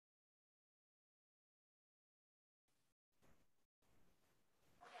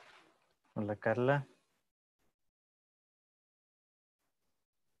Hola, Carla.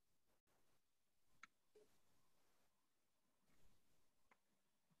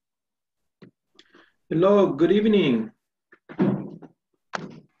 Hello, good evening.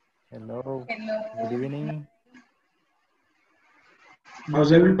 Hello. Hello. Good evening.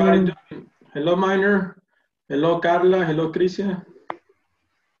 How's everybody doing? Hello, Minor. Hello, Carla. Hello, Crisia.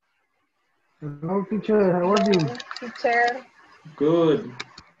 Hello, teacher. How are you? Teacher. Good.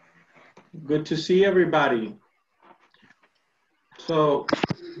 Good to see everybody. So,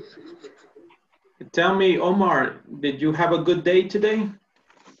 tell me, Omar, did you have a good day today?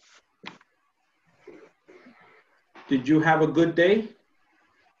 Did you have a good day?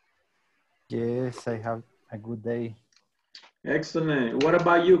 Yes, I have a good day. Excellent. What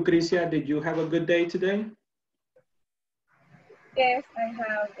about you, Crisia? Did you have a good day today? Yes, I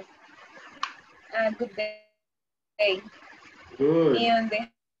have a good day. Good. In the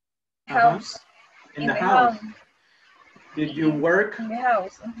house. In the house. home. Did you work? In the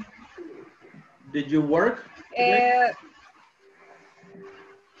house. Did you work today?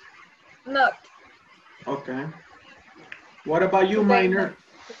 Not. Okay. What about you, Today, Minor?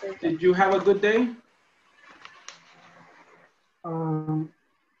 Today. Did you have a good day? The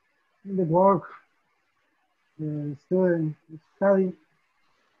work, student, study.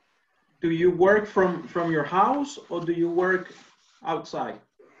 Do you work from your house or do you work outside?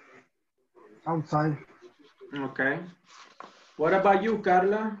 Outside. Okay. What about you,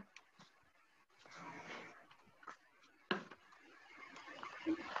 Carla?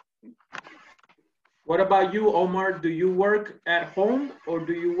 What about you, Omar? Do you work at home or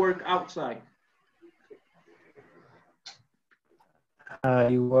do you work outside?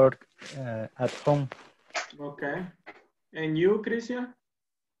 I work at home. Okay. And you, Crisia?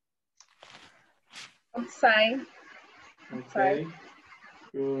 Outside. Okay.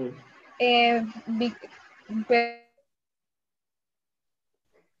 Good.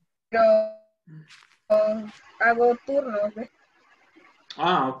 Pero hago turnos.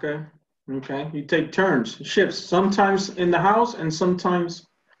 Ah, okay. Okay. You take turns, shifts, sometimes in the house and sometimes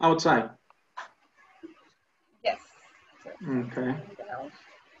outside. Yes. Okay. In the house.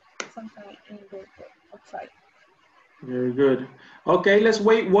 Sometimes in the outside. Very good. Okay, let's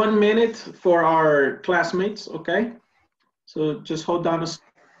wait 1 minute for our classmates, okay? So just hold on a second.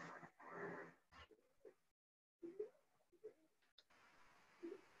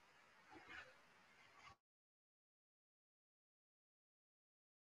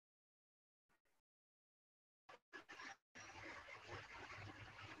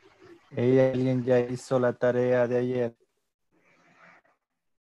 ¿Alguien ya hizo la tarea de ayer?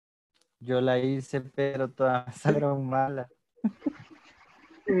 Yo la hice, pero todas salieron malas.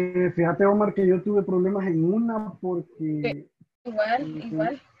 Fíjate, Omar, que yo tuve problemas en una porque...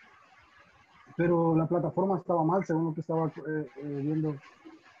 Igual. Pero la plataforma estaba mal, según lo que estaba viendo,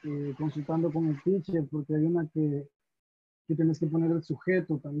 consultando con el teacher, porque hay una que tienes que poner el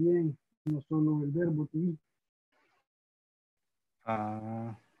sujeto también, no solo el verbo to be.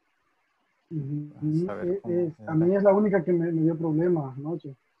 Ah. A mí es la única que me dio problemas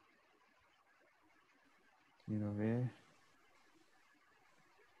anoche. Quiero ver.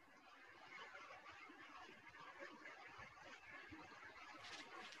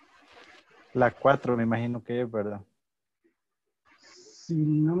 La 4 me imagino que es, ¿verdad? Si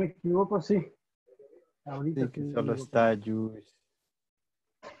no me equivoco, sí. Ahorita Sí, que solo está use.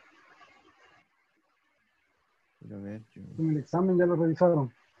 Quiero ver. ¿En el examen ya lo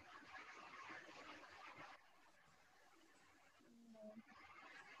revisaron?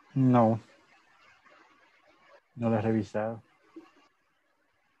 No. No lo he revisado.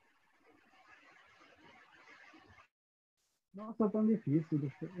 No está tan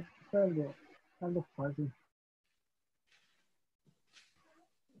difícil, está algo fácil.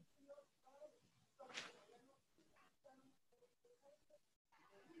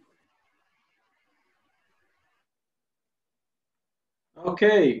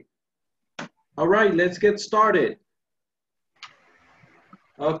 Okay. All right, let's get started.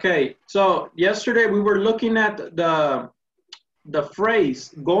 Okay, so yesterday we were looking at the phrase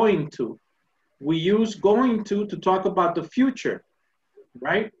going to. We use going to talk about the future,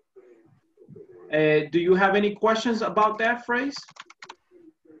 right? Do you have any questions about that phrase?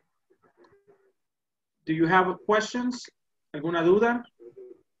 Do you have questions? ¿Alguna duda?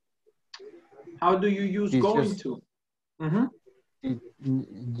 How do you use going to?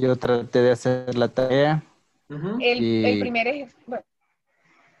 Yo traté de hacer la tarea. El primer es... Bueno.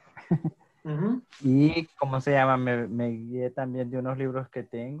 Y, ¿cómo se llama? Me guié también de unos libros que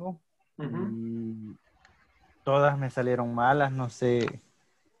tengo. Y todas me salieron malas, no sé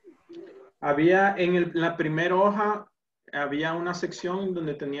Había en la primera hoja, había una sección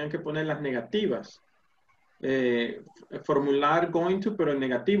donde tenían que poner las negativas. Formular going to, pero en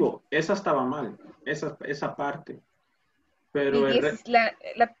negativo. Esa estaba mal, esa parte. Pero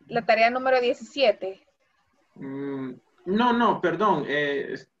La tarea número 17. no, perdón.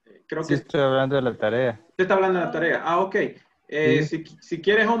 Creo Sí, que estoy hablando de la tarea. usted está hablando de la tarea. Ah, ok. Sí. Si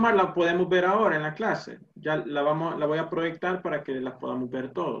quieres, Omar, la podemos ver ahora en la clase. Ya la voy a proyectar para que las podamos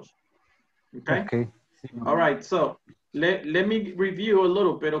ver todos. Okay? Okay. Sí. All right, so let me review a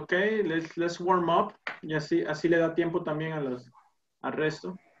little bit, okay? Let's warm up. Y así le da tiempo también al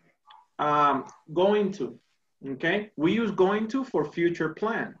resto. Going to, okay? We use going to for future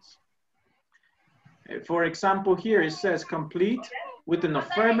plans. For example, here it says complete with an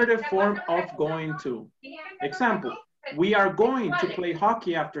affirmative form of going to. Example, we are going to play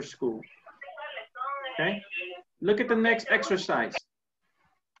hockey after school. Okay? Look at the next exercise.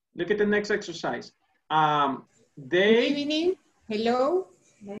 Look at the next exercise. Good evening. Hello.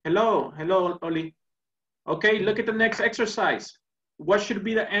 Hello, Oli. Okay, look at the next exercise. What should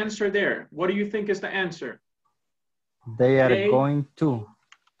be the answer there? What do you think is the answer? They are going to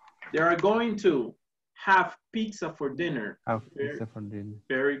They are going to have pizza for dinner. have pizza for dinner.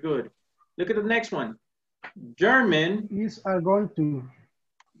 Very good. Look at the next one. German Are going to.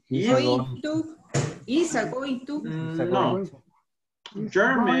 Is Going to. Is a going to. no.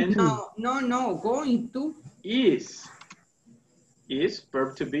 German No. Going to. is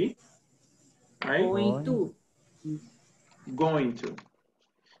verb to be, right? Going to. Going to.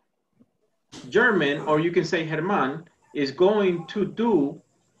 German, or you can say Herman, is going to do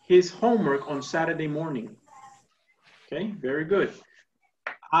his homework on Saturday morning. Okay, very good.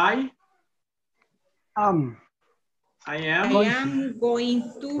 I am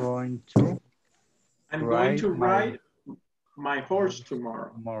going to. I'm going to ride my horse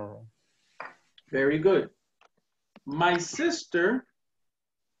tomorrow. Very good. My sister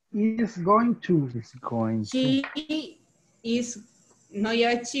Is going to. She is. No,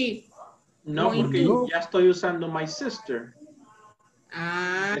 ya she. No, Going porque to. ya estoy usando my sister.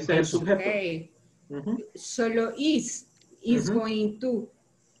 Ese es el sujeto. Okay. Solo is going to.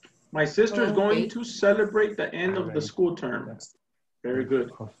 My sister is going to celebrate the end of the school term. Very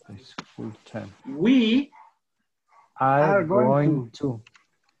good. We are going to.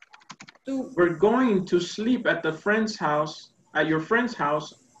 We're going to sleep at your friend's house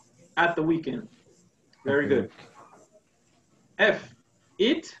at the weekend. Very good. F,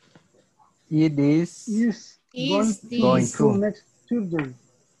 it Is going to. next Tuesday.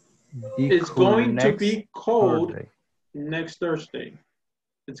 It's going to be cold next Thursday.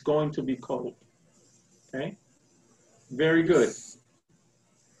 It's going to be cold. Okay. Very good.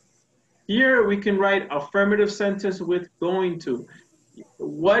 Here we can write affirmative sentence with going to.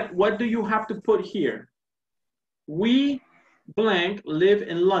 What do you have to put here? We blank live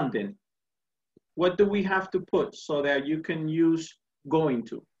in London. What do we have to put so that you can use going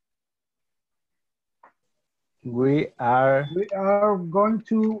to? We are going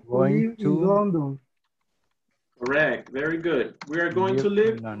to live in London. Correct. Very good. We are going to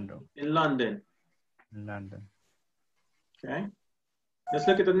live in London. Okay. Let's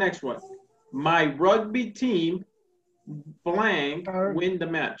look at the next one. My rugby team blank win the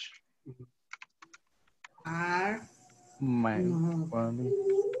match. Are going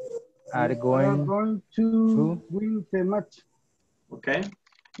to win the match. Okay.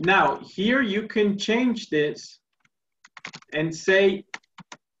 Now, here you can change this and say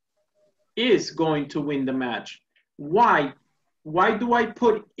is going to win the match. Why? Why do I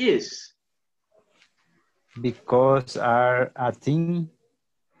put is? Because are a team.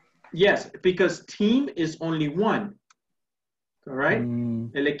 Yes, because team is only one. All right?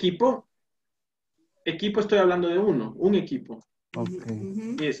 El equipo. Equipo estoy hablando de uno, un equipo.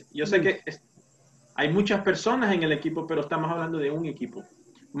 Okay. Yes. Yo sé que hay muchas personas en el equipo, pero estamos hablando de un equipo.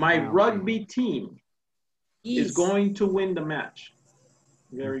 My rugby team is going to win the match.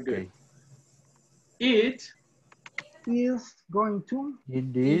 Very good. It is going to.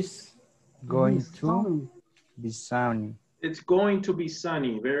 It is going to be sunny. It's going to be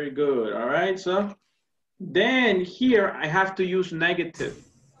sunny. Very good. All right. So then here I have to use negative.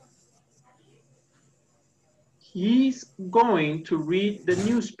 He's going to read the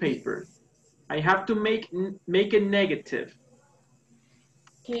newspaper. I have to make it negative.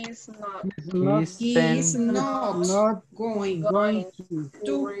 He's not going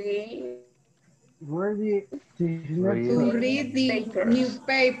to read the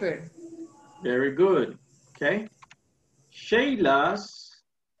newspaper. Very good. Okay. Shayla's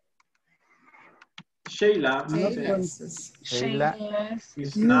Sheila. Sheila Is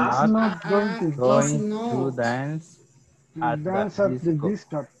is not not going to going no. to dance at dance the at the disco.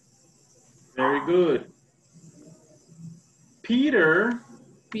 disco. very good. Peter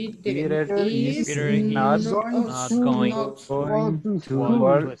Peter is is Peter, not he's Going not to going going to to walk school.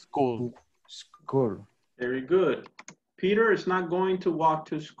 work to school. to school. Very good. Peter is not going to walk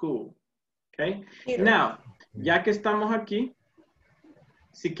to school. Okay. Peter. Now, ya que estamos aquí,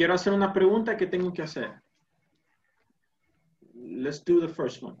 si quiero hacer una pregunta, ¿qué tengo que hacer? Let's do the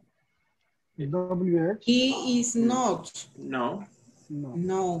first one. WH. He is not. No. No.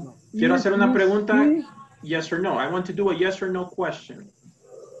 No. Quiero hacer una Is pregunta, he- yes or no. I want to do a yes or no question.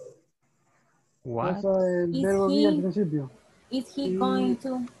 What? Usa el Is verbo be he- al principio. Is he going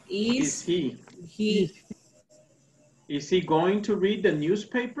to? Is he? He. Is he going to read the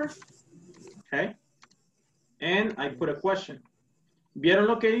newspaper? Okay. And I put a question. ¿Vieron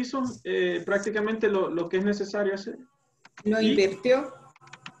lo que hizo? Prácticamente lo que es necesario hacer. Lo invirtió.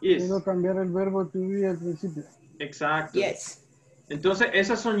 Is. Quiero cambiar el verbo to be al principio. Exacto. Yes. Entonces,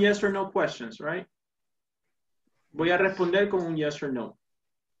 esas son yes or no questions, right? Voy a responder con un yes or no.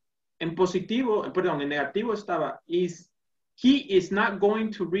 En positivo, perdón, en negativo estaba, he is not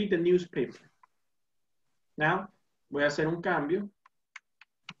going to read the newspaper. Now, voy a hacer un cambio.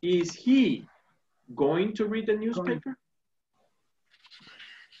 Is he going to read the newspaper?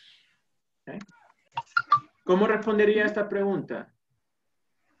 Okay. ¿Cómo respondería a esta pregunta?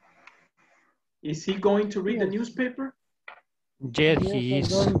 Is he going to read the Yes. newspaper? Yes, he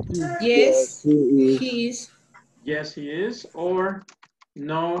Yes, is. I'm going to. Yes. he He is. Yes, he is. Or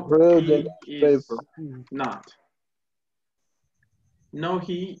no, read he the is paper. not. No,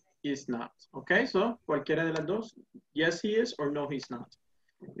 he is not. Okay, so cualquiera de las dos. Yes, he is or no, he's not.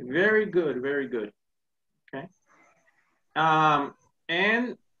 Very good, very good. Okay.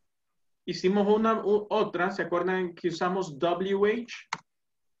 And hicimos otra, ¿se acuerdan que usamos WH?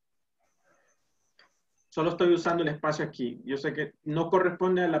 Solo estoy usando el espacio aquí. Yo sé que no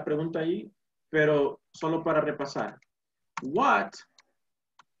corresponde a la pregunta ahí, pero solo para repasar. What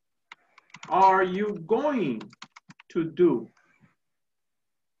are you going to do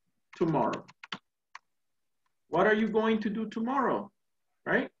tomorrow? What are you going to do tomorrow?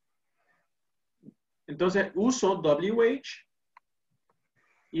 Right? Entonces uso WH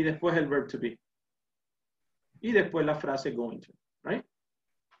y después el verb to be. Y después la frase going to, right?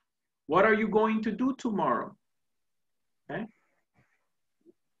 What are you going to do tomorrow? Okay.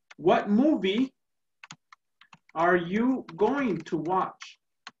 What movie are you going to watch?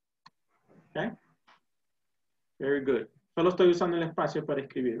 Okay. Very good. Solo estoy usando el espacio para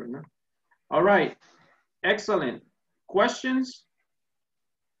escribir, ¿verdad? All right. Excellent. Questions?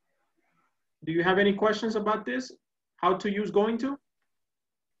 Do you have any questions about this? How to use going to?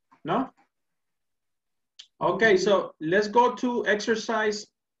 No? Okay, so let's go to exercise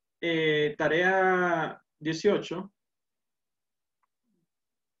tarea 18.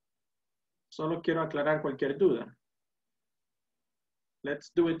 Solo quiero aclarar cualquier duda.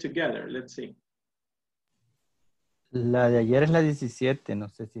 Let's do it together. Let's see. La de ayer es la 17, no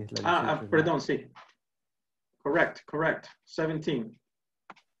sé si es la 18. Perdón, sí. Correct. 17.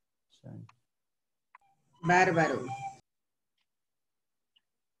 Bárbaro.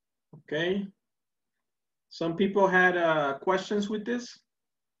 Okay. Some people had questions with this.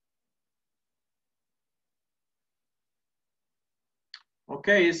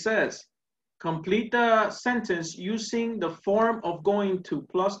 Okay, it says, complete the sentence using the form of going to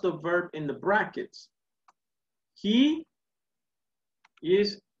plus the verb in the brackets. He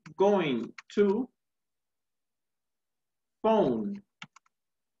is going to phone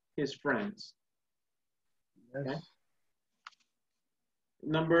his friends. Yes. Okay.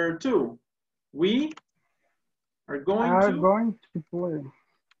 Number 2, we are going to play.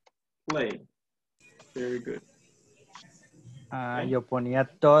 play. Very good. Yo ponía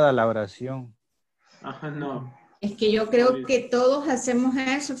toda la oración. No. Es que yo creo que todos hacemos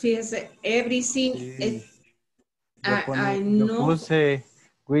eso, fíjese, everything. Sí. No, yo puse,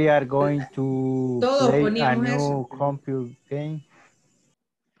 we are going to todos play a poníamos new eso. computer game.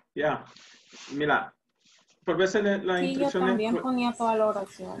 Ya. Mira, por veces la Sí, yo instrucción también es... ponía toda la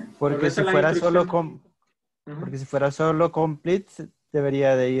oración. Porque si fuera solo porque si fuera solo complete,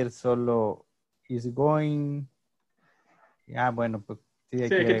 debería de ir solo is going. Bueno, pues sí, hay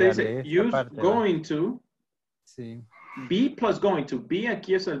Sí, que que te dice, agregarle esta use parte, going to. Sí. Be plus going to. Be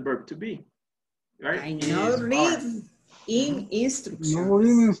aquí es el verb to be. Right? I know read in instructions. No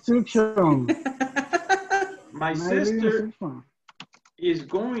reading instruction. My sister is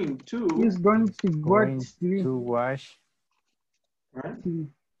going to. He's going to watch TV. To watch. Right?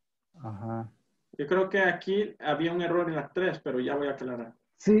 Ajá. Yo creo que aquí había un error en las 3, pero ya voy a aclarar.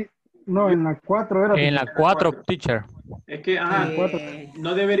 Sí, no, en la 4 era. En la 4, teacher. Es que,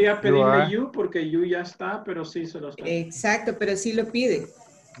 no debería You pedirle are. you porque you ya está, pero sí se lo está. Exacto, pero sí lo pide.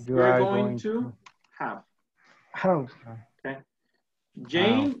 You You're are going to have. How? Okay.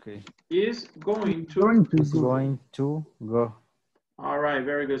 Jane Okay. is going to. Going to Is go. going to go. All right,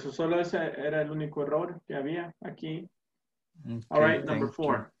 very good. So solo ese era el único error que había aquí. Okay, All right, number thank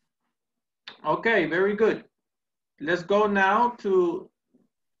 4. Okay, very good. Let's go now to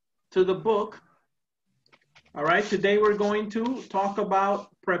the book. All right, today we're going to talk about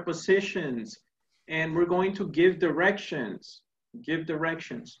prepositions and we're going to give directions. Give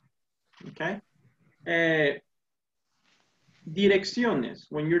directions, okay? Direcciones,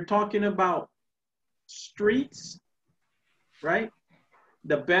 when you're talking about streets, right?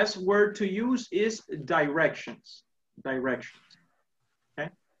 The best word to use is directions. Directions, okay?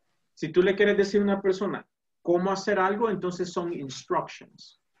 Si tú le quieres decir a una persona cómo hacer algo, entonces son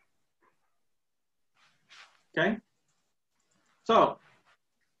instructions. Okay? So,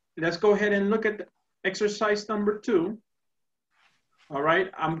 let's go ahead and look at exercise number 2. All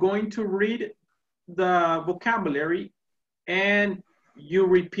right, I'm going to read the vocabulary and you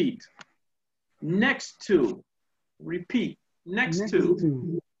repeat. Next to, repeat. Next to.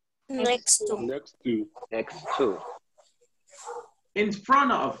 Next to. Next to. Next to. In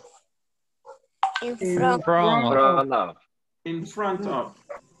front of. In front. Front of. In front of.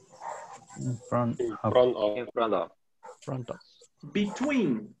 In front In of. front of. In front of. Front of.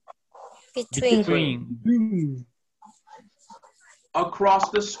 Between. Between.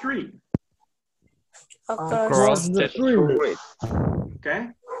 Across the street. Across. The street. Okay?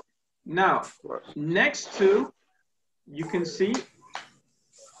 Now, next to, you can see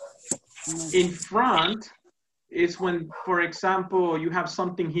in front is when, for example, you have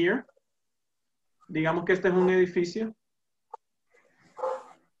something here. Digamos que este es un edificio.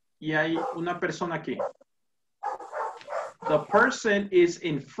 Y hay una persona aquí. The person is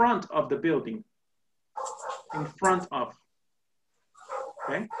in front of the building. In front of.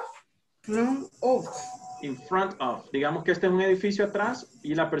 Okay? Front of. In front of. Digamos que este es un edificio atrás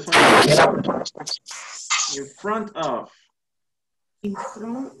y la persona in front of. In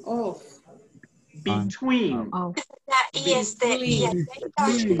front of. Between. Between.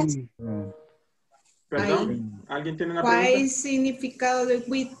 Perdón. ¿Alguien tiene una ¿Cuál pregunta? es el significado de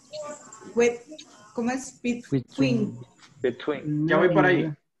with? ¿Cómo es? Between. Between. Ya voy para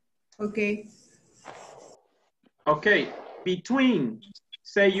ahí. Ok. Okay. Between.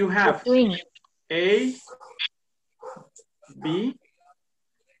 Say you have A, B,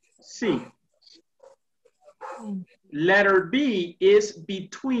 C. Letter B is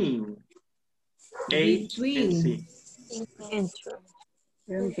between A and C.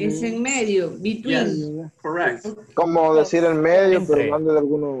 Es en medio. Between. Yes, correct. Como decir en medio, Entre. pero hablando de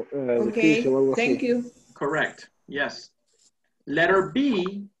alguno edificio o algo Okay, thank así. you. Correct. Yes. Letter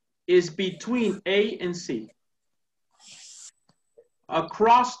B is between A and C.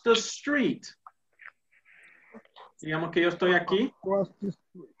 Across the street. Digamos que yo estoy aquí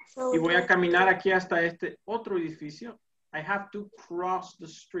y voy a caminar aquí hasta este otro edificio. I have to cross the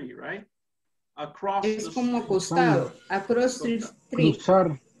street, right? Across Es the como street. acostado. Across the street.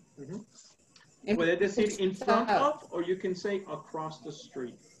 Cruzar. Puedes decir in front of, or you can say across the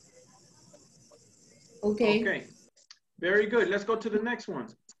street. Okay. Okay. Very good. Let's go to the next one.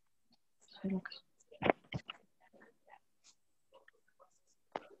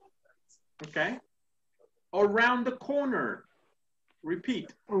 Okay. Around the corner.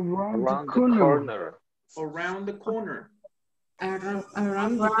 Repeat. Around the Around the corner. corner. Around the corner.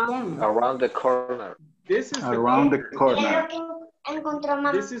 Around the corner. Around the corner. This is the Around the corner.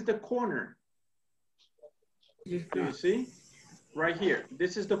 corner. This is the corner. Do you see? Right here.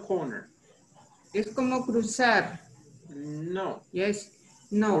 This is the corner. Es como cruzar. No. Yes.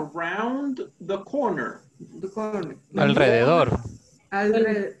 No. Around the corner. The corner. Alrededor.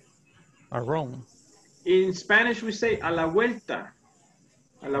 Alrededor. Around. In Spanish we say a la vuelta.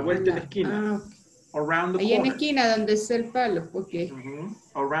 A la vuelta de la esquina. Ah, Around the ahí en la corner. esquina donde está el palo. Okay.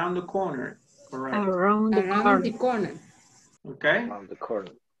 Around the corner. Correct. Around the Around the corner. Okay. Around the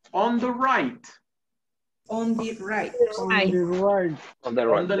corner. On the right. On the right. On the right. On the On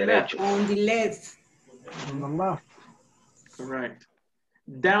right. the left. On the left. On the left. Correct.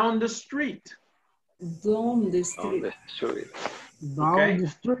 Down the street. Down the On street. the street. Down Okay. the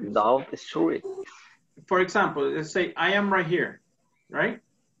street. Down the street. For example, let's say I am right here, right?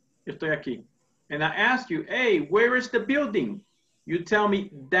 Estoy aquí. And I ask you, hey, where is the building? You tell me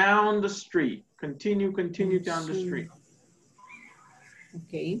down the street. Continue down the street.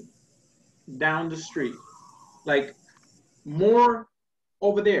 Okay. down the street. Like more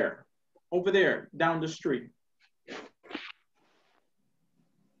over there, down the street.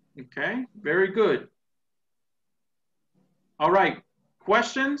 Okay, very good. All right,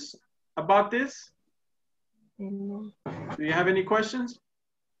 questions about this? Do you have any questions?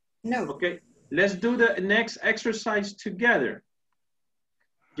 No. Okay, let's do the next exercise together.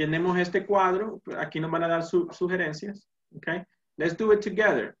 Llenemos este cuadro. Aquí nos van a dar sugerencias. Okay, let's do it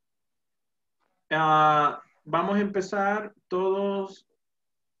together. Vamos a empezar todos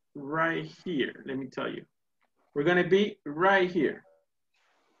right here. Let me tell you. We're going to be right here.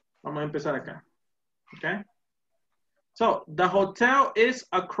 Vamos a empezar acá. Okay. So, the hotel is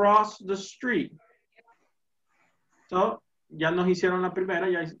across the street. So, ya nos hicieron la primera,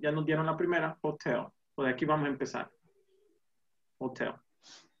 ya nos dieron la primera, hotel. So, de aquí vamos a empezar. Hotel.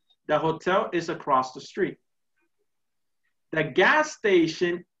 The hotel is across the street. The gas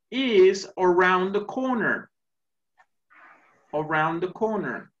station is around the corner. Around the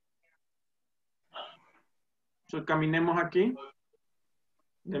corner. So, caminemos aquí.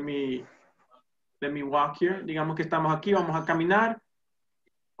 Let me walk here. Digamos que estamos aquí, vamos a caminar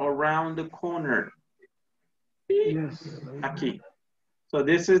around the corner. Yes. Aquí. So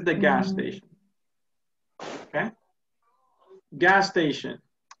this is the gas station. Okay? Gas station.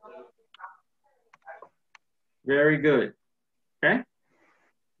 Very good. Okay?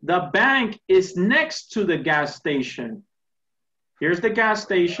 The bank is next to the gas station. Here's the gas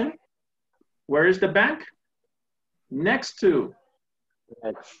station. Where is the bank? Next to.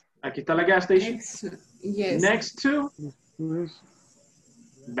 Aquí está la gas station. Yes. Next to Yes.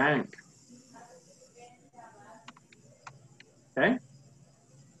 bank. Okay.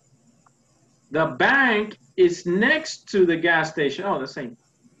 The bank is next to the gas station. Oh, the same.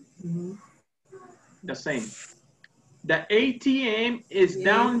 The same. The ATM is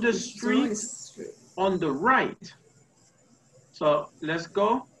down the street on the right. So let's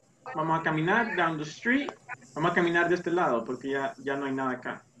go. Vamos a caminar down the street. Vamos a caminar de este lado porque ya no hay nada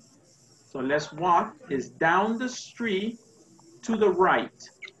acá. So let's walk is down the street to the right.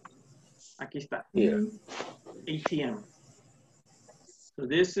 Aquí está. Here. ATM. So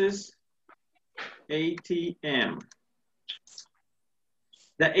this is ATM.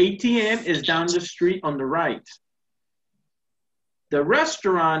 The ATM is down the street on the right. The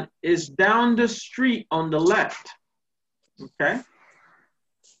restaurant is down the street on the left. Okay.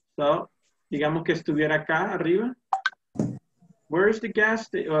 So, digamos que estuviera acá arriba. Where's the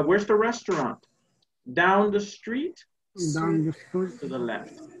where's the restaurant? Down the street? Down the street. To the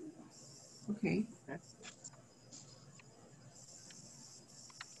left. Okay. Okay.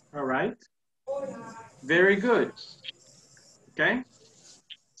 All right. Very good. Okay.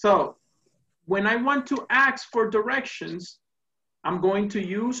 So, when I want to ask for directions, I'm going to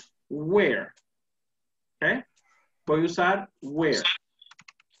use where. Okay. Voy a usar where.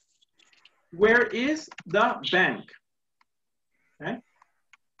 Where is the bank? Okay.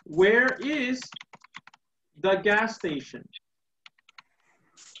 Where is the gas station?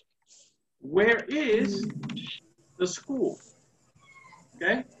 Where is the school?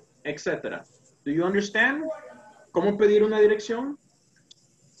 Okay, etc. Do you understand? ¿Cómo pedir una dirección?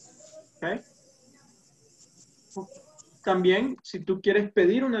 Okay. También, si tú quieres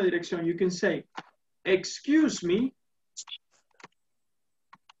pedir una dirección, you can say, excuse me,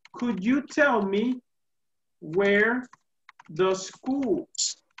 could you tell me where the school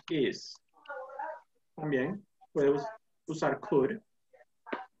is? También puedes usar could.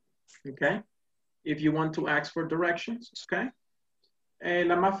 Okay. If you want to ask for directions. Okay.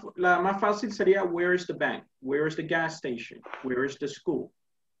 La más fácil sería, where is the bank? Where is the gas station? Where is the school?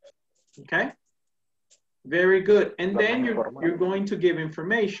 Okay. Very good. And then you're going to give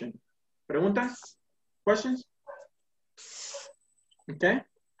information. Preguntas? Questions? Okay.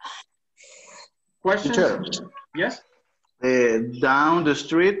 Questions? Teacher. Yes? Down the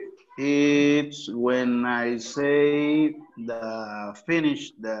street, it's when I say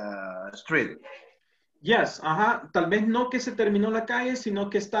finish the street. Yes, ajá. Tal vez no que se terminó la calle, sino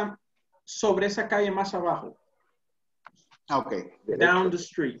que está sobre esa calle más abajo. Okay. Down the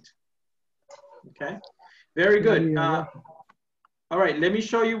street. Okay. Very good. All right, let me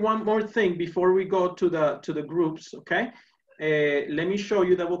show you one more thing before we go to the groups, okay? Let me show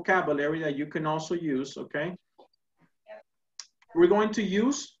you the vocabulary that you can also use, okay? We're going to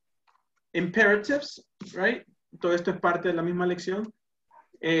use imperatives, right? Todo esto es parte de la misma lección.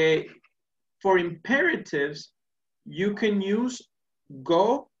 For imperatives, you can use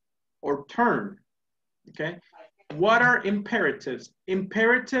go or turn, okay? What are imperatives?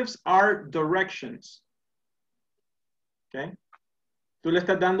 Imperatives are directions, okay? Tú le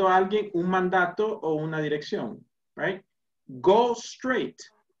estás dando a alguien un mandato o una dirección, right? Go straight.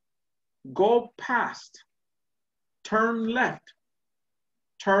 Go past. Turn left.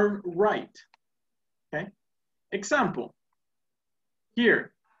 Turn right. Okay? Example.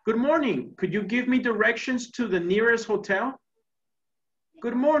 Here. Good morning. Could you give me directions to the nearest hotel?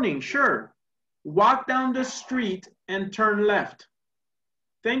 Good morning. Sure. Walk down the street and turn left.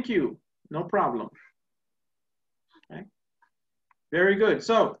 Thank you. No problem. Okay. Very good.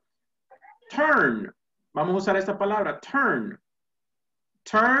 So, turn. Vamos a usar esta palabra, turn.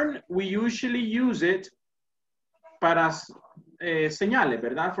 Turn, we usually use it para señales,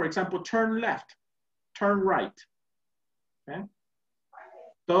 ¿verdad? For example, turn left, turn right. Okay.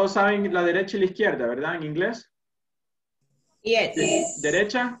 Todos saben la derecha y la izquierda, ¿verdad? En inglés. Yes.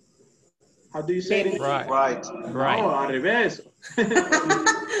 Derecha. How do you say it? Right. Right. No, al revés.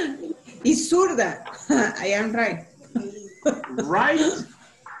 Y zurda. I am right. Right,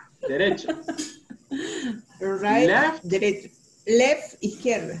 derecha. Right, Left. derecho. Left,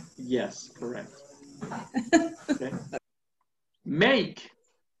 izquierda. Yes, correct. Okay. Make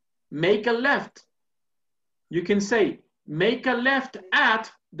a left. You can say, make a left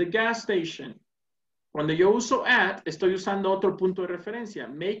at the gas station. Cuando yo uso at, estoy usando otro punto de referencia.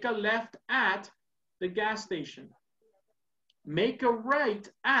 Make a left at the gas station. Make a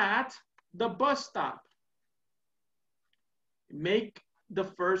right at the bus stop. Make the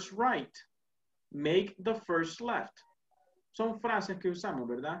first right. Make the first left. Son frases que usamos,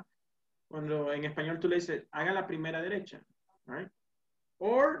 ¿verdad? Cuando en español tú le dices, haga la primera derecha, right?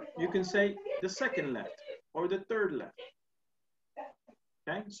 Or you can say the second left or the third left.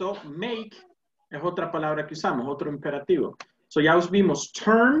 Okay, so make es otra palabra que usamos, otro imperativo. So ya vimos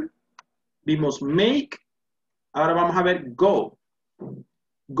turn, vimos make, ahora vamos a ver go.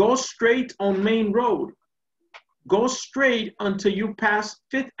 Go straight on Main Road. Go straight until you pass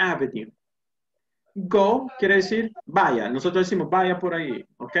Fifth Avenue. Go quiere decir vaya. Nosotros decimos vaya por ahí,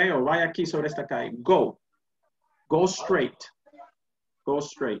 ¿ok? O vaya aquí sobre esta calle. Go. Go straight. Go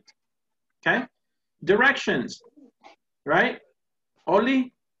straight. ¿Ok? Directions. Right?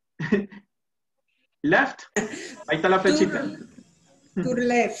 Oli. Left. Ahí está la flechita. To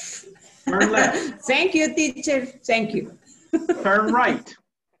left. Turn left. Thank you, teacher. Thank you. Turn right.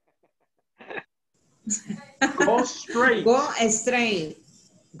 Go straight. Go straight.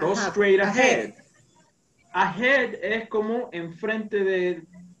 Go straight ahead. Ahead es como enfrente de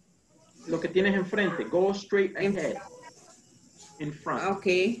lo que tienes enfrente. Go straight ahead. In front.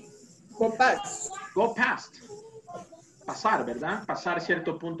 Okay. Go past. Go past. Pasar, ¿verdad? Pasar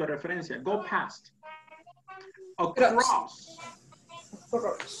cierto punto de referencia. Go past. Across.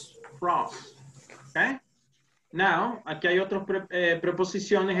 Cross. Okay. Now, aquí hay otras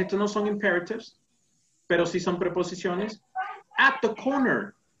preposiciones. Estos no son imperatives, pero sí son preposiciones. At the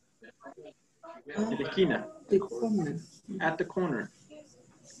corner. En la esquina. The corner. At the corner.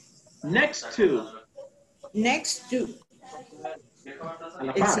 Next to. Next to. A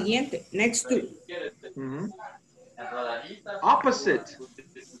la El par. siguiente. Next to. Opposite.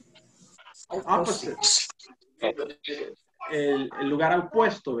 Opposite. El lugar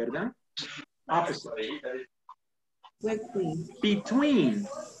opuesto, ¿verdad? Opposite. Between. Between.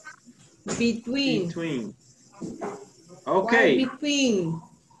 Between. Why Okay. between?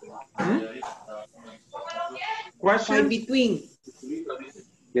 Why Questions? between?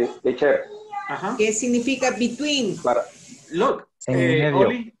 Teacher, Ajá. ¿Qué significa between? para, Look, En medio.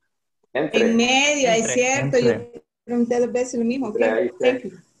 Oli. entre, En medio, es Entre, cierto. entre. Yo pregunté dos veces lo mismo. Entre ahí Okay. está. Thank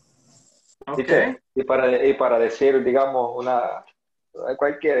you. Okay. teacher, y para decir, digamos,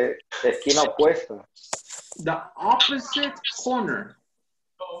 cualquier esquina opuesta, The opposite corner.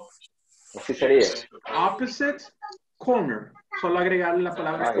 así sería. Opposite corner. Solo agregarle la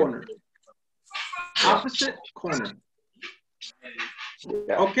palabra corner. Opposite corner.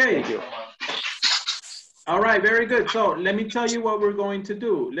 Yeah, Okay. thank you. All right, very good. So let me tell you what we're going to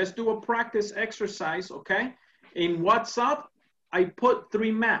do. Let's do a practice exercise, okay? In WhatsApp, I put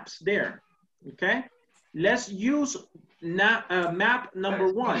 3 maps there, okay? Let's use map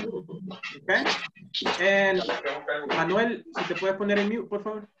number 1, okay? And Manuel, si te puedes poner en mute, por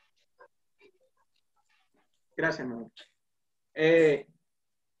favor. Gracias, Manuel.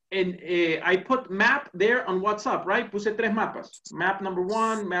 I put map there on WhatsApp, right? Puse 3 mapas. Map number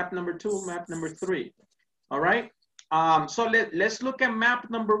 1, map number 2, map number 3. All right. So let's look at map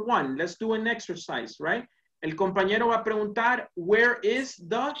number 1. Let's do an exercise, right? El compañero va a preguntar, where is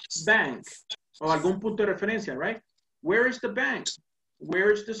the bank? O algún punto de referencia, right? Where is the bank?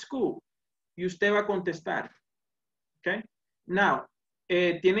 Where is the school? Y usted va a contestar. Okay. Now,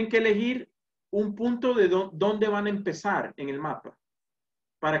 tienen que elegir un punto de dónde van a empezar en el mapa.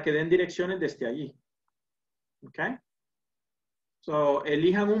 para que den direcciones desde allí. ¿Ok? So,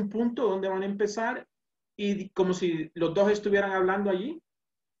 elijan un punto donde van a empezar y como si los dos estuvieran hablando allí.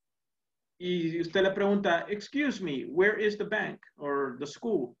 Y usted le pregunta, excuse me, where is the bank or the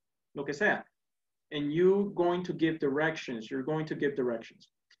school? Lo que sea. And you going to give directions. You're going to give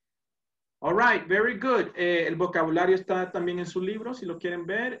directions. All right, very good. El vocabulario está también en su libro, si lo quieren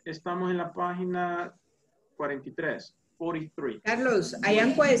ver. Estamos en la página 43. 43. Carlos, I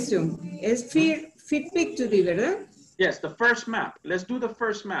am question. Es fit picture, ¿verdad? Yes, the first map. Let's do the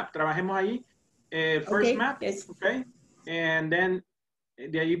first map. Trabajemos ahí. First Okay, map, yes. okay? And then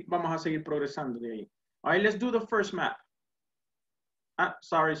de ahí vamos a seguir progresando de ahí. All right, let's do the first map. Ah,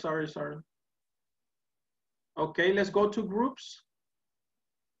 sorry. Okay, let's go to groups.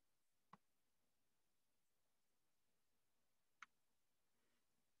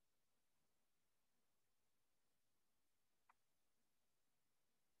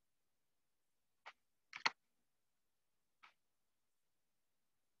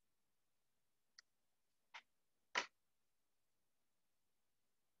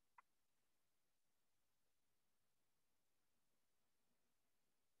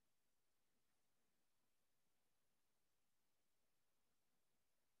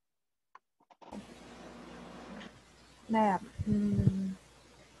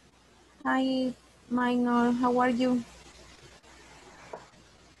 Hi, Minor. How are you?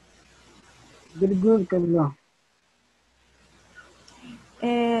 Very good, Carla.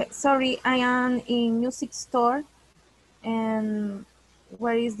 Sorry, I am in music store. And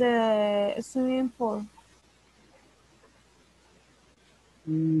where is the swimming pool?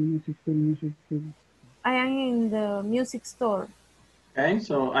 Music. I am in the music store. Okay,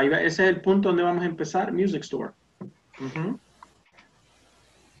 so ahí va, ese es el punto donde vamos a empezar, music store.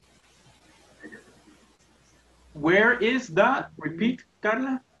 Where is the, repeat,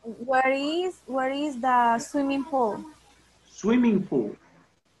 Carla? Where is the swimming pool? Swimming pool.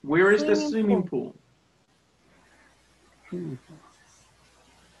 Where is the swimming pool? The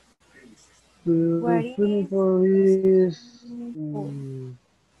swimming pool is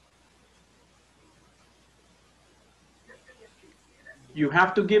You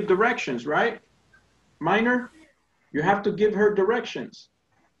have to give directions, right? Minor, you have to give her directions.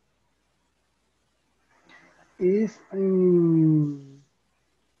 is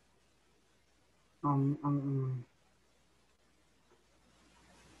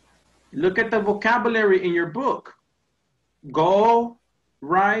Look at the vocabulary in your book. Go,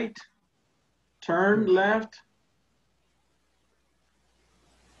 right, turn left.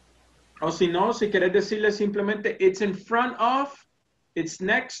 O si no, si querés decirle simplemente, it's in front of, it's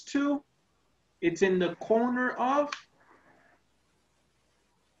next to, it's in the corner of.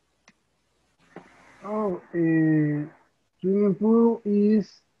 Swimming pool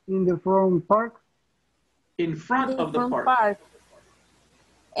is in the front park. In front of the park.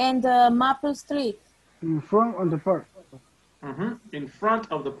 And Maple Street. In front of the park. In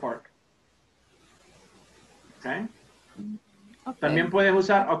front of the park. Okay. Okay. También puedes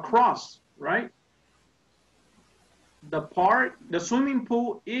usar across, right? The park, the swimming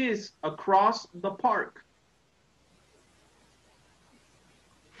pool is across the park.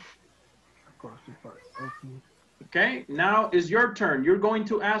 Across the park. Okay. Okay, now is your turn. You're going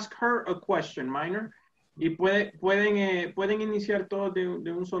to ask her a question, Minor. Y pueden iniciar todos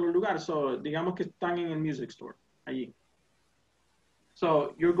de un solo lugar. So, digamos que están en el music store, allí.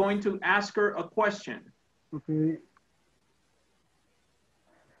 So, you're going to ask her a question. Okay.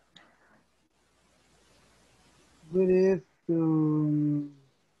 Where is the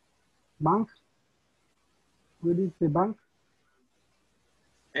bank? Where is the bank?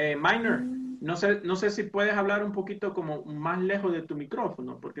 Minor, no sé si puedes hablar un poquito como más lejos de tu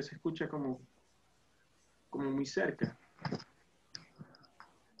micrófono, porque se escucha como muy cerca.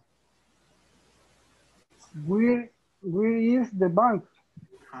 Where is the bank?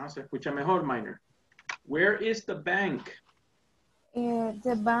 Se escucha mejor, Minor. Where is the bank?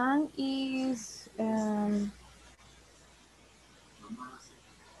 The bank is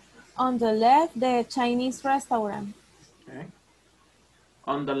on the left, the Chinese restaurant. Okay.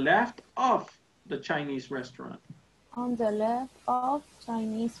 On the left of the Chinese restaurant. On the left of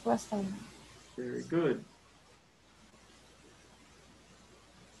Chinese restaurant. Very good.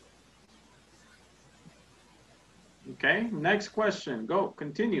 Okay, next question. Go,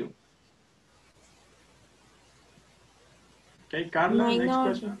 continue. Okay, Carla, next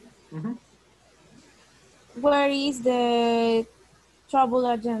question. Where is the travel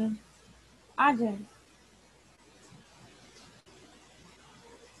agent?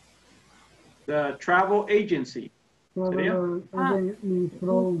 The travel agency. ¿Sería?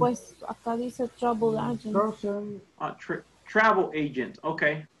 Pues acá dice Trouble Agent. Travel agent.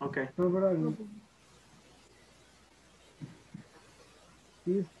 Okay, okay.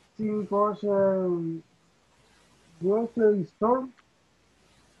 Visiting person grocery store.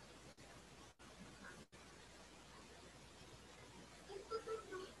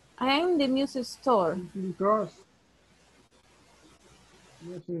 I am in the music store.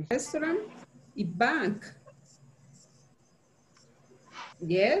 Restaurant y bank.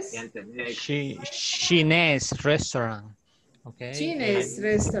 Yes. Chinese restaurant. Okay. Chinese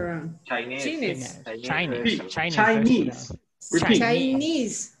restaurant. Chinese. Chinese. Chinese. Repeat.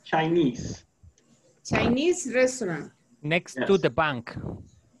 Chinese. Chinese. Chinese restaurant. Next Yes. to the bank.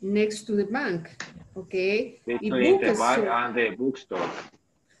 Next to the bank. Okay. Y Between the bank bookstore. and the bookstore.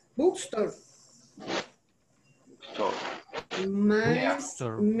 Bookstore. So,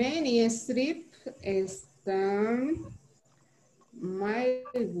 Bookstore. Many strip están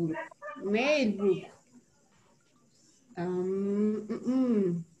mailbook.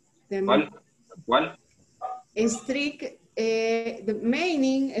 ¿Cuál? Street, the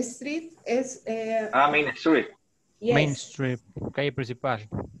meaning street es Main Street. yes. Main Street. Calle principal.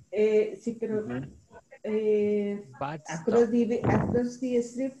 Sí, pero Bad across stuff. the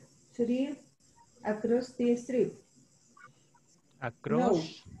street sería across the street.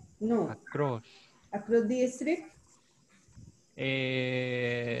 Across. No. Across. Across the street.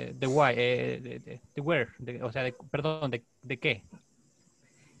 The why. The where. O sea, perdón, ¿de qué?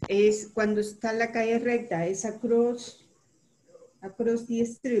 Es cuando está la calle recta, es across the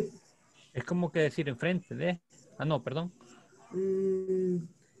street. Es como que decir enfrente de. Ah, no, perdón.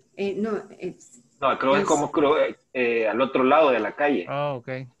 No, No, creo que es como al otro lado de la calle. Ah, ok.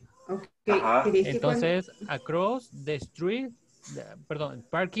 Ajá. Entonces, across the street, perdón,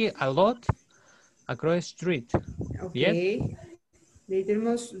 parking a lot, across street. Ok. Yes. De ahí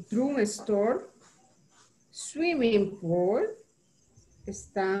tenemos drugstore, swimming pool,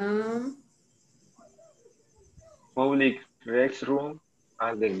 está Public restroom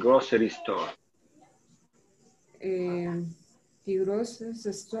and the grocery store. the grocery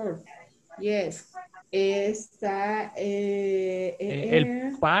store. Yes. Está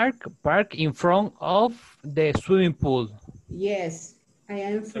El park in front of the swimming pool. yes, I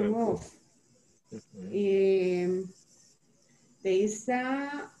am from off. There is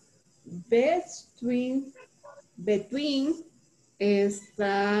a between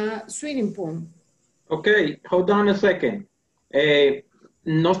está swimming pool. Okay, hold on a second.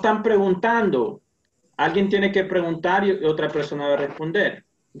 No están preguntando. Alguien tiene que preguntar y otra persona va a responder.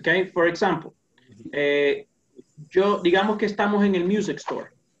 Okay, for example, digamos que estamos en el music store.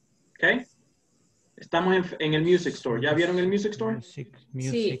 Okay, estamos en el music store. ¿Ya vieron el music store? Music.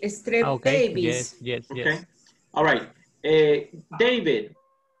 Sí, Strep Okay. Davis. Yes. Okay, all right. David,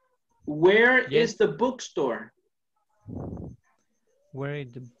 where is the bookstore? Where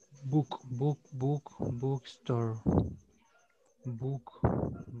is the bookstore? Book,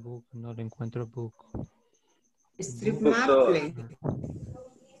 no le encuentro book. Strip Bookstore. Maple.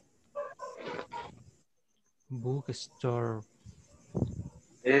 Bookstore.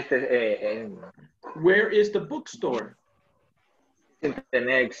 Where is the bookstore? The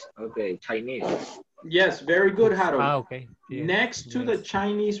next, okay, Chinese. Yes, very good, Harold. Okay. Yes, Next to the yes.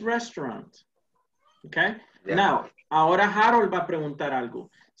 Chinese restaurant. Okay. Yeah. Now, ahora Harold va a preguntar algo.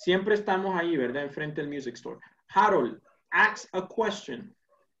 Siempre estamos ahí, ¿verdad? Enfrente del music store. Harold, ask a question.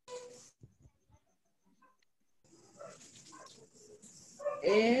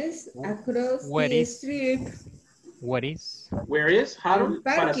 Es across Where the is? street. What is? Where is, Harold?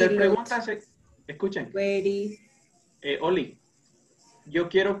 Parking Para hacer lot. preguntas, escuchen. Where is? Oli, yo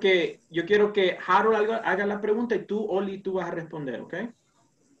quiero que Harold haga la pregunta y tú, Oli, tú vas a responder, ¿ok?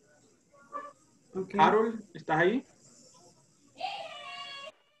 Okay. Harold, ¿estás ahí?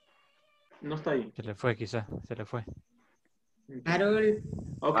 No está ahí. Se le fue quizá, se le fue. Harold.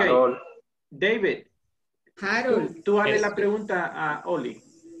 Ok. Harold. David, Harold. tú hazle Yes. la pregunta a Oli.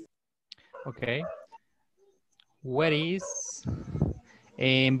 Okay. Where is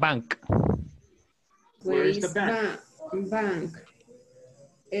bank? Where is the bank? Bank.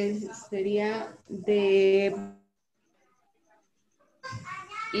 Sería de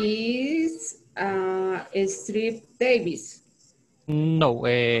is Strip Davis. No,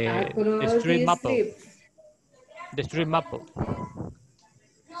 the Across street the maple. strip. The street maple.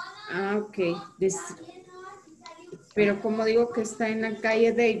 Ah, ok. Pero como digo que está en la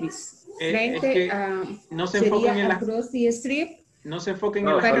calle Davis. Frente es que a no se enfoquen en la... across the strip. No se enfoquen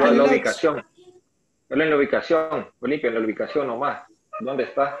No, en la... solo en la lot. ubicación. Solo en la ubicación. Felipe, en la ubicación nomás. ¿Dónde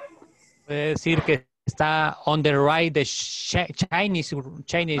está? Puede decir que Está on the right, the Chinese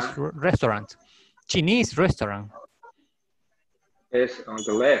restaurant. Chinese restaurant. Es on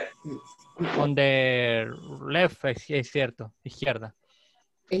the left. On the left, es cierto, izquierda.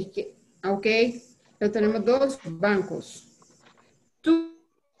 Es que, ok, pero tenemos dos bancos. Tú,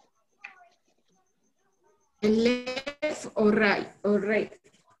 left o right.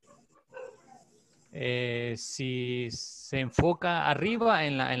 Si se enfoca arriba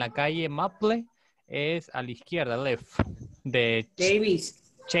en la calle Maple, es a la izquierda, left, de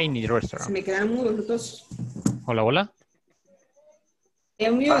Davis, Chinese se restaurant. me quedan mudos los dos. Hola, hola.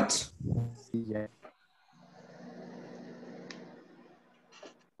 Mute.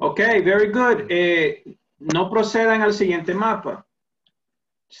 Okay, very good. No procedan al siguiente mapa.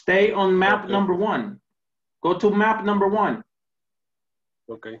 Stay on map Okay. number 1. Go to map number 1.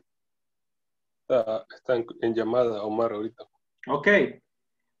 Ok. Está en llamada, Omar, ahorita. Okay.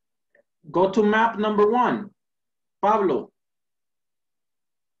 Go to map number 1. Pablo.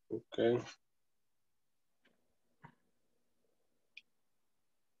 Ok.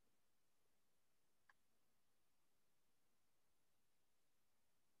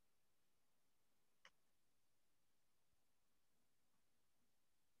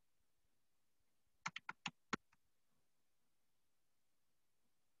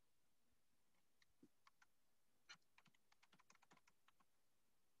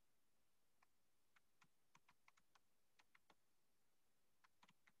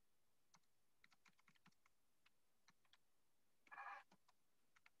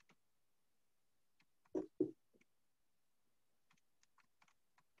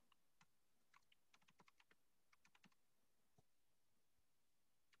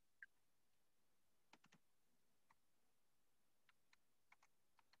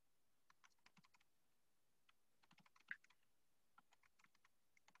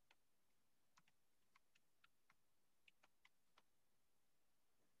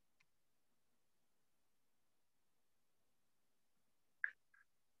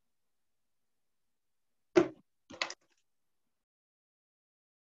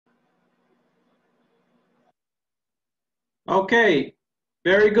 Okay,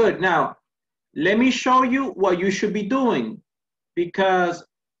 very good. Now, let me show you what you should be doing because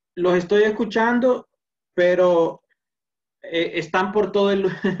los estoy escuchando, pero están por todo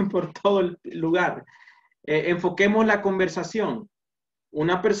el, por todo el lugar. Enfoquemos la conversación.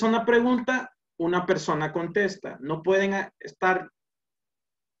 Una persona pregunta, una persona contesta. No pueden estar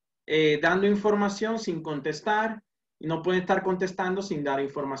dando información sin contestar y no pueden estar contestando sin dar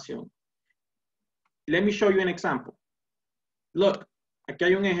información. Let me show you an example. Look, aquí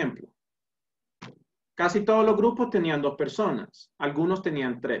hay un ejemplo. Casi todos los grupos tenían 2 personas. Algunos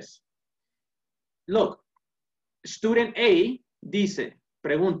tenían 3. Look, student A dice,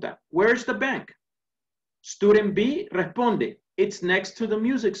 pregunta, where's the bank? Student B responde, it's next to the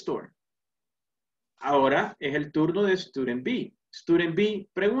music store. Ahora es el turno de student B. Student B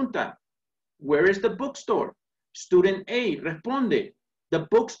pregunta, where is the bookstore? Student A responde, the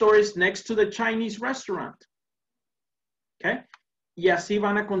bookstore is next to the Chinese restaurant. Okay? Y así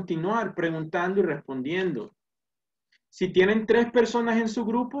van a continuar preguntando y respondiendo. Si tienen 3 personas en su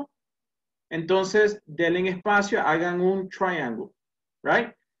grupo, entonces denle espacio, hagan un triángulo.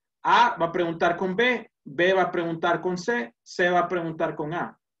 Right? A va a preguntar con B, B va a preguntar con C, C va a preguntar con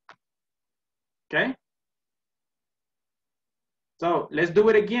A. Okay? So, let's do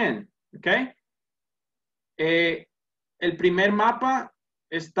it again. Okay? El primer mapa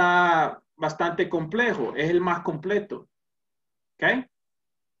está bastante complejo, es el más completo. ¿Ok?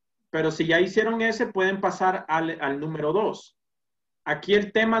 Pero si ya hicieron ese, pueden pasar al número 2. Aquí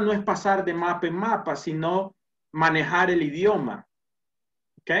el tema no es pasar de mapa en mapa, sino manejar el idioma.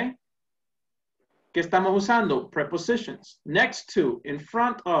 ¿Ok? ¿Qué estamos usando? Prepositions. Next to, in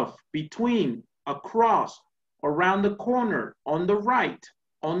front of, between, across, around the corner, on the right,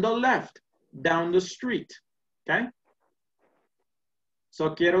 on the left, down the street. ¿Ok?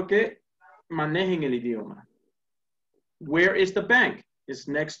 So quiero que manejen el idioma. Where is the bank? It's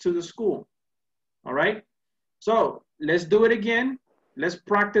next to the school. All right? So, let's do it again. Let's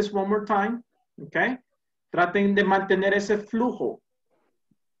practice one more time. Okay? Traten de mantener ese flujo.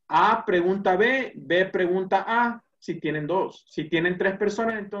 A pregunta B, B pregunta A, si tienen 2. Si tienen 3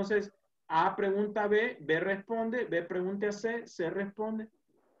 personas, entonces A pregunta B, B responde, B pregunta a C, C responde,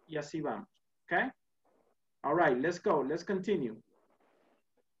 y así vamos. Okay? All right, let's go. Let's continue.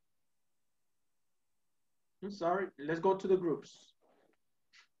 I'm sorry. Let's go to the groups.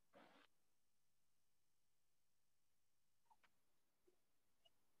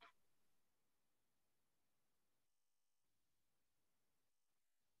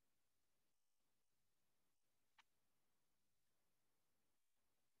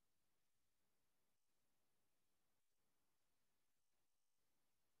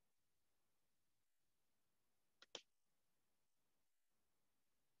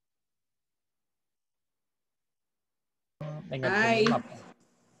 En el Ay, primer mapa.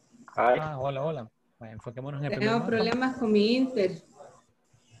 Ay, Ah, hola, hola. Bueno, enfoquémonos en el primer tengo mapa. problemas con mi Inter.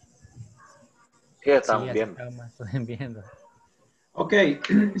 ¿qué Sí, estamos así viendo? estamos viendo. Ok,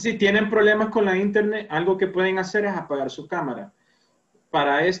 si tienen problemas con la internet, algo que pueden hacer es apagar su cámara.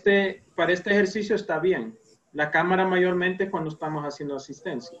 Para este ejercicio está bien. La cámara mayormente es cuando estamos haciendo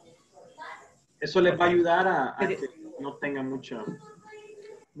asistencia. Eso les va a ayudar a Pero, que no tengan mucho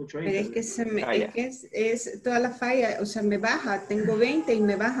pero es internet. que, Ah, ya. es toda la falla, o sea, me baja, tengo 20 y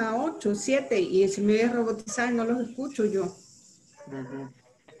me baja a 8, 7 y si me voy a robotizar no los escucho yo. Ujú.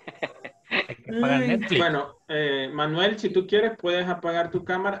 Hay que pagar Ay, Netflix. Bueno, Manuel, si tú quieres, puedes apagar tu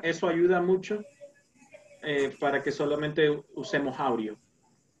cámara. Eso ayuda mucho para que solamente usemos audio.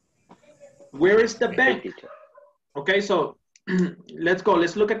 Where is the Ok, bank? teacher. Okay, so let's go.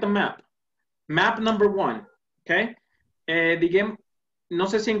 Let's look at the map. Map number 1. Okay. Digamos, no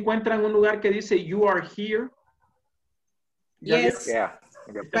sé si encuentran un lugar que dice you are here. ¿Ya vieron? yes, Yeah.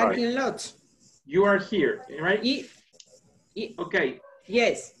 Okay. parking lot. You are here, right? Okay.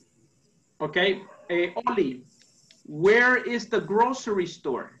 Yes. Okay. Oli, where is the grocery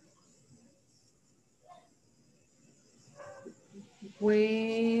store?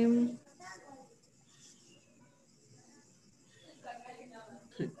 When...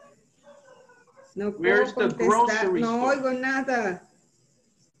 No Where's puedo the contestar, grocery no store? oigo nada.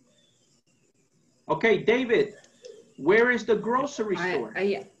 Okay, David, where is the grocery store?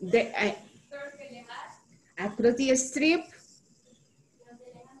 Across the street,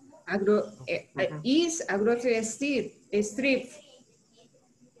 is a grocery street.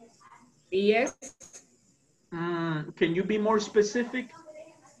 Yes. Can you be more specific?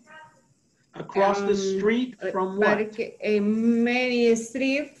 Across the street from what? Many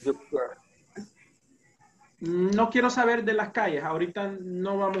streets. No quiero saber de las calles. Ahorita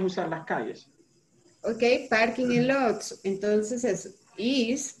no vamos a usar las calles. Ok, parking and lots. Entonces es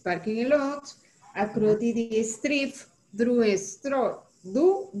is parking and lots across the street through a store.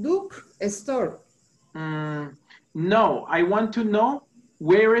 Do store. No, I want to know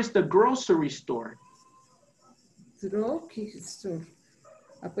where is the grocery store? Grocery store.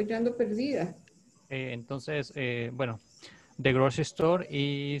 Apoyando perdida. Entonces, bueno, the grocery store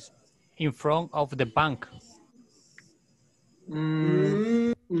is in front of the bank.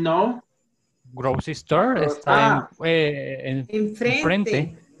 No. Grocery store está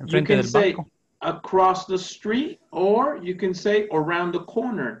enfrente You can del say banco. across the street, or you can say around the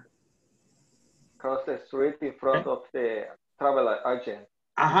corner. Across the street in front of the travel agent.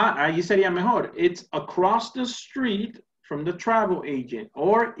 Ajá, ahí sería mejor. It's across the street from the travel agent,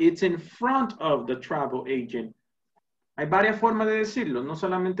 or it's in front of the travel agent. Hay varias formas de decirlo, no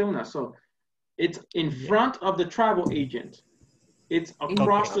solamente una. So, it's in front of the travel agent. It's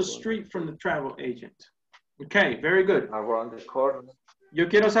across the street from the travel agent. Okay, very good. Around the corner. Yo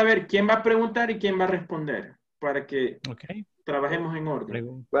quiero saber quién va a preguntar y quién va a responder para que trabajemos en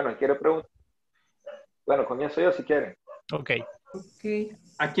orden. Bueno, quiero preguntar. Bueno, comienzo yo si quieren. Ok.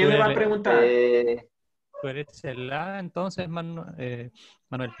 ¿A quién le va a preguntar? Tú eres el A, entonces, Manuel.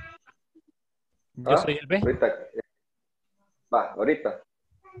 Yo soy el B. Ahorita. Ahorita.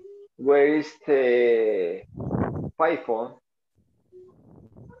 Where is the payphone?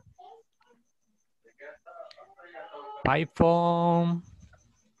 Payphone.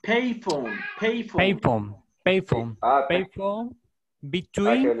 Payphone. Payphone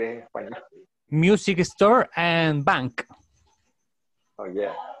between music store and bank. Oh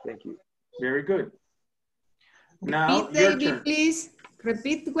yeah, thank you. Very good. Now, Repeat, your David, turn. please.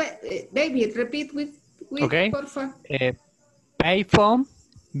 Repeat, David, repeat with Okay. por favor. Payphone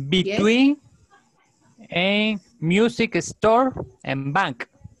between a music store and bank.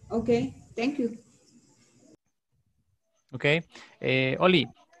 Okay, thank you. Okay. Oli,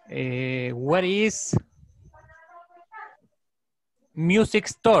 what is music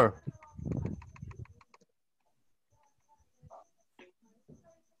store?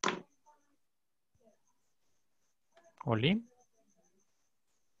 Oli.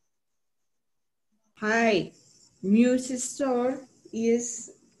 Hi, music store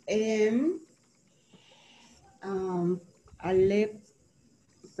is a left,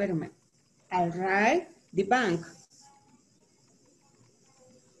 espérame, al right, the bank.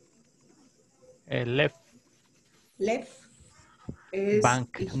 Left. Left es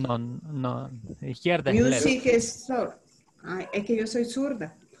Bank, no, izquierda music es left. store. Ay, es que yo soy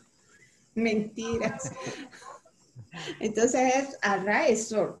zurda. Mentiras. Entonces es a right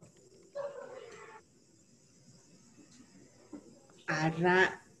store.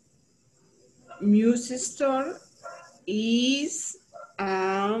 Music store is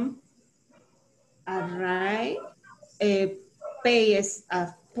a right pays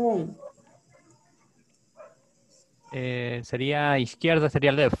a phone. Sería izquierda,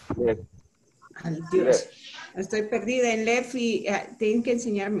 sería left. Ay, Dios. Estoy perdida en left y tienen que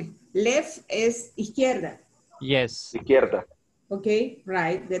enseñarme. Left es izquierda. Yes. Izquierda. Ok,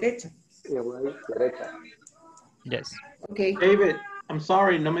 right, derecha. Derecha. Yes. Ok. David, I'm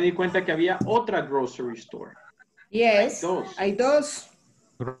sorry, no me di cuenta que había otra grocery store. Yes, Dos. hay dos.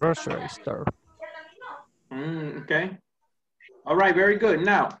 Grocery store. Okay. All right, very good.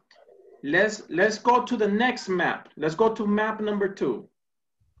 Now, let's go to the next map. Let's go to map number 2.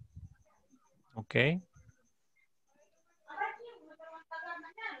 Okay.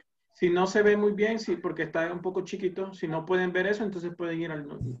 Si no se ve muy bien, sí, porque está un poco chiquito. Si no pueden ver eso, entonces pueden ir al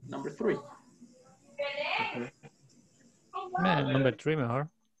number 3. Number 3 mejor.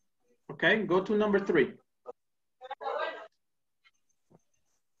 Okay, go to number 3.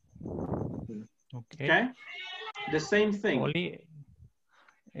 Okay. The same thing. Oli,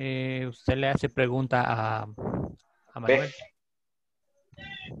 usted le hace pregunta a Manuel.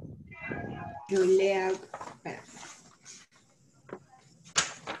 Yo le hago.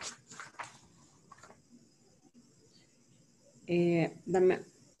 Dame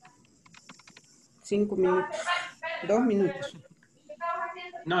 5 minutos. 2 minutos.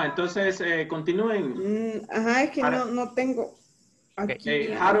 No, entonces continúen. Ajá, es que no tengo.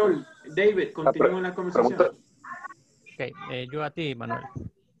 Aquí, Harold, David, continúen la conversación. Okay, yo a ti, Manuel.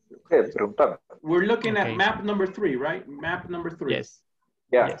 Preguntar. We're looking at map number 3, right? Map number 3. Yes.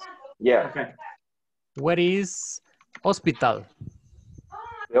 Yeah. Yes. Yeah. Okay. Where is hospital?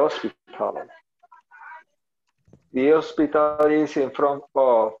 The hospital. The hospital is in front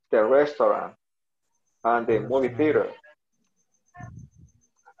of the restaurant and the movie theater.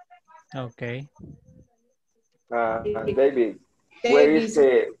 Okay. David, where is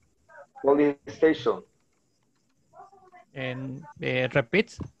the police station? And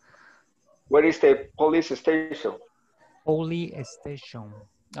repeat. Where is the police station? Police station.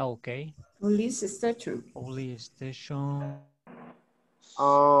 Okay. Police station. Police station.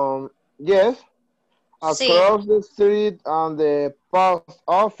 Yes. Across the street on the post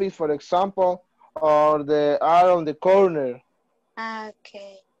office, for example, or the are on the corner. Ah,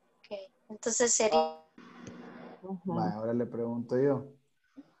 ok. Entonces sería... Vale, ahora le pregunto yo.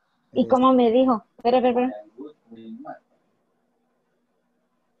 ¿Y cómo me dijo? Espera.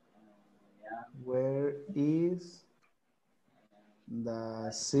 Where is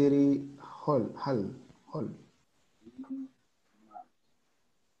the city hall?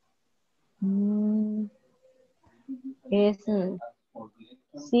 Es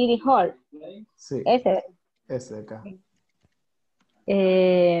City Hall. Sí. Ese. Ese de acá.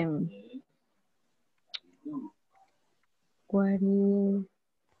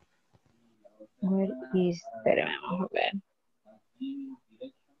 Where is, espérame, vamos a ver.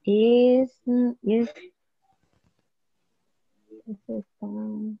 Ese está.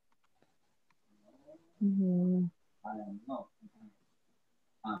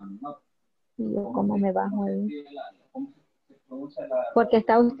 ¿Y yo cómo me bajo ahí? Porque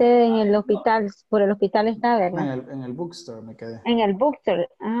está usted en el hospital, por el hospital está, ¿verdad? En el bookstore me quedé. En el bookstore.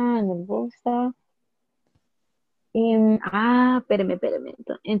 En el bookstore. Espérame.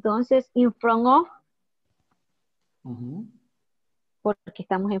 Entonces, in front of. Porque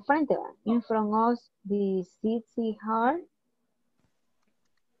estamos enfrente, ¿verdad? In front of the city hall.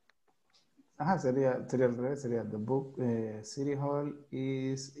 Ajá, sería al revés, sería the book, City Hall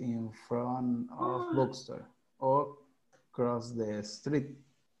is in front of bookstore o cross the street.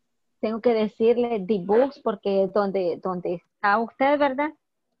 Tengo que decirle the books porque donde está usted, ¿verdad?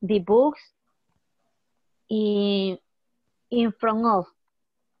 The books y in front of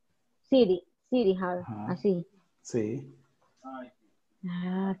city hall, así. Sí.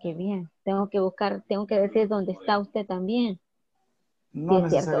 Qué bien. Tengo que decir dónde está usted también. No sí,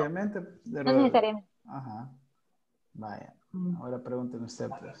 necesariamente. No necesariamente. Ajá. Vaya. Ahora pregúntenme usted,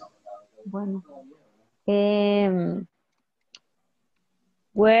 pues. Bueno.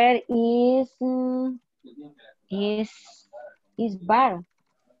 Where is bar?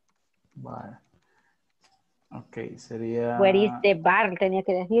 Bar. Ok, sería... Where is the bar? Tenía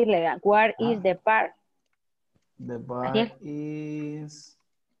que decirle, ¿verdad? Where is the bar? The bar is...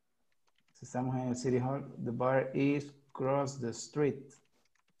 Si estamos en el City Hall, the bar is across the street.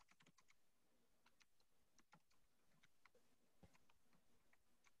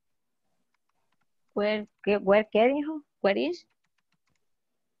 Where qué dijo? Where is?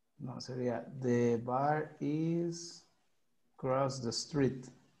 No, sería the bar is across the street.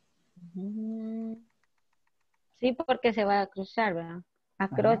 Sí, porque se va a cruzar, ¿verdad?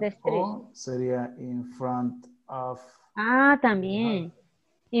 Across the street. O sería in front of. Ah, también.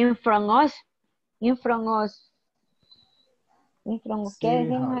 In front of. In front of. In front of. ¿Qué City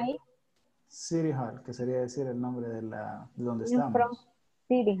decimos Hall. ahí? City Hall, que sería decir el nombre de donde In front estamos.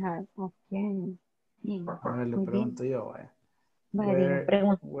 City Hall. Ok. Bien. Ahora le Muy bien. pregunto yo, vaya. Vaya, diga,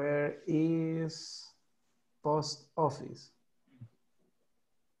 pregunta. Where is post office?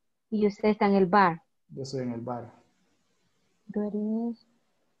 Y usted está en el bar. Yo soy en el bar. Where is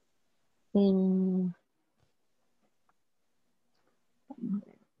in...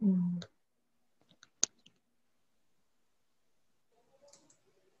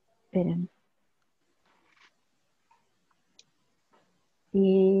 Esperen.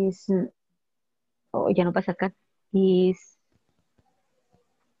 Is... Oh, ya no pasa acá. Is...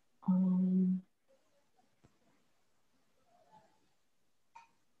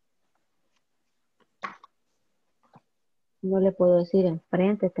 no le puedo decir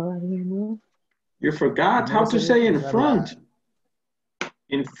enfrente todavía, ¿no? You forgot how to say in front.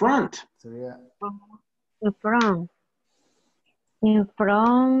 In front. Sería In front.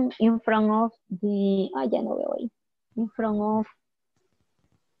 In front of the... Ah, ya no veo ahí. In front of...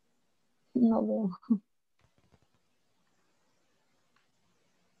 No veo.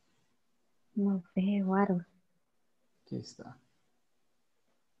 No veo, Aro. aquí está.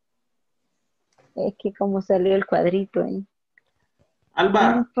 Es que como salió el cuadrito ahí.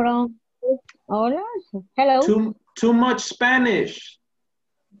 Alba. In front. Hola. Hello. Too much Spanish.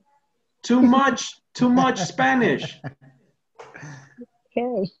 Too much Spanish.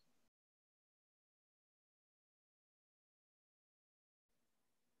 Okay.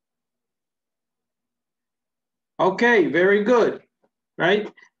 Okay, very good.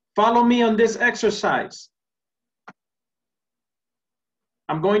 Right? Follow me on this exercise.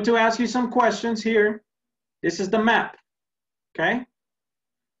 I'm going to ask you some questions here. This is the map. Okay?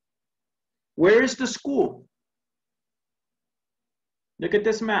 Where is the school? Look at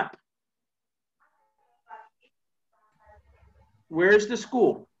this map. Where is the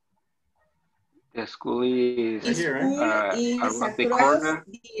school? The school is right here, right? Is around the across corner.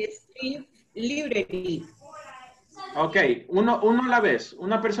 the street library. Ok, uno a la vez,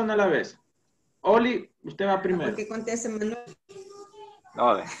 una persona a la vez. Oli, usted va primero. Porque contesta Manuel.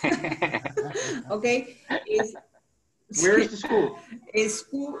 No. Okay. Where is the school?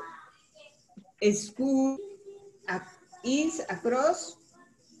 School is across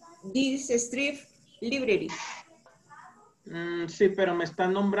this street library. Sí, pero me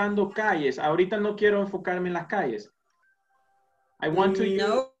están nombrando calles. Ahorita no quiero enfocarme en las calles. I want to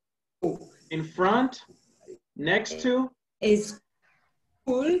use in front, next to.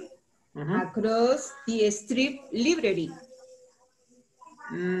 School across the street library.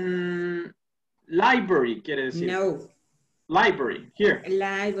 Library, quiere decir. No. Library, here.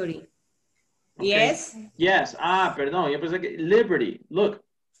 Library. Okay. Yes. Yes. Ah, perdón. Yo pensé que Liberty. Look.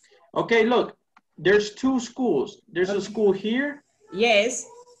 Okay, look. There's two schools. There's a school here. Yes.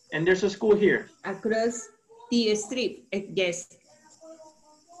 And there's a school here. Across the street. Yes.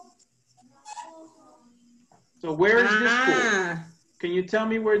 So where is this school? Can you tell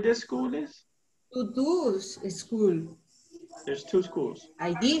me where this school is? Two school. There's two schools.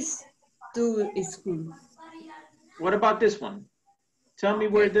 This two school. What about this one? Tell me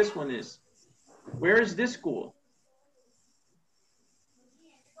where this one is. Where is this school?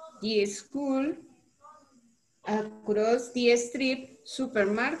 The school across the street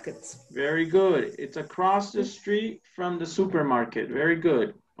supermarkets. Very good. It's across the street from the supermarket. Very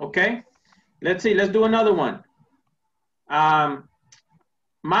good. Okay. Let's see. Let's do another one.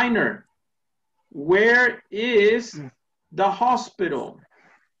 Minor. Where is the hospital?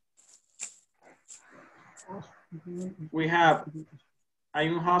 We have, hay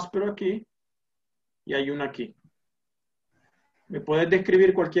un hospital aquí y hay uno aquí. ¿Me puedes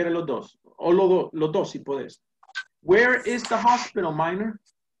describir cualquiera de los dos? O los dos si puedes. Where is the hospital, Minor?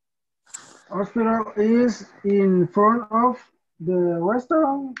 Hospital is in front of the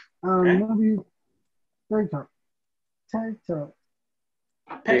restaurant and movie theater. Pet shop.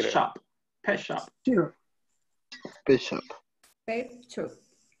 Pet shop. Theater. Pet shop. Pet shop.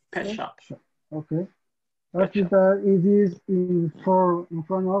 Pet shop. Okay. Hospital it is in front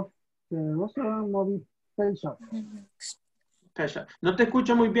of the restaurant, movie pet shop. Pet shop. No te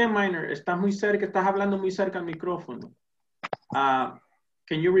escucho muy bien, Minor. Estás muy cerca, estás hablando muy cerca al micrófono.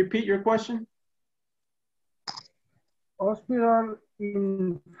 Can you repeat your question? Hospital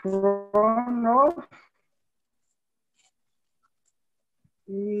in front of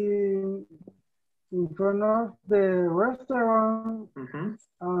the restaurant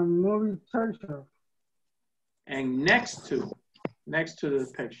and movie theater. And next to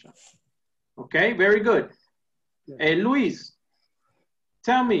the pet shop. Okay, very good. Luis,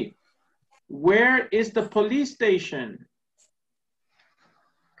 tell me, where is the police station?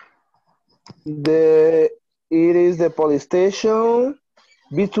 It is the police station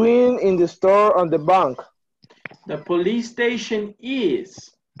between in the store and the bank. The police station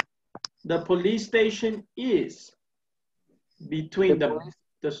is. The police station is between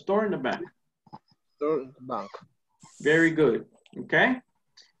the store and the bank. Store and the bank. Very good. Okay.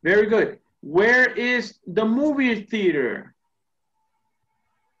 Very good. Where is the movie theater?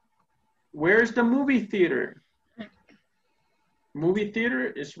 Where's the movie theater? Movie theater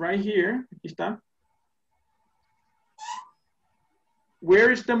is right here. Aquí está.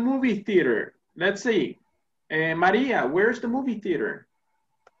 Where is the movie theater? Let's see. Maria, where's the movie theater?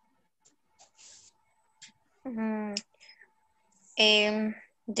 The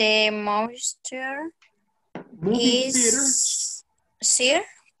movie theater is here.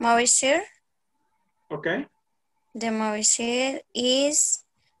 Movie theater. Okay. The movie theater is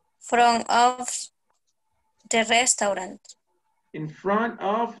front of the restaurant. In front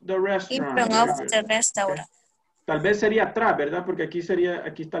of the restaurant. In front of the restaurant. Okay. Tal vez sería atrás, ¿verdad? Porque aquí sería,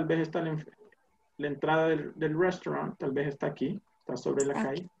 aquí tal vez está la entrada del restaurant, tal vez está aquí, está sobre la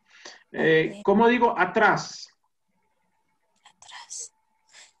calle. ¿Cómo digo atrás?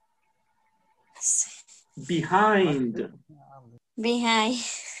 Behind. Behind.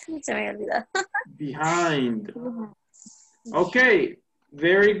 Se me olvidó. Behind. Okay,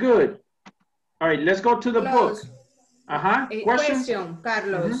 very good. All right, let's go to the book. Ajá. Question,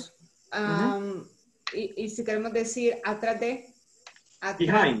 Carlos. Y si queremos decir atrás de,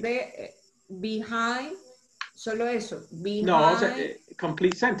 behind. Behind, solo eso. Behind. No, o sea,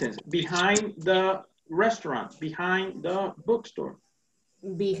 complete sentence. Behind the restaurant, behind the bookstore.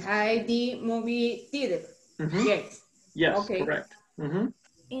 Behind the movie theater. Yes. Yes, okay. Correct.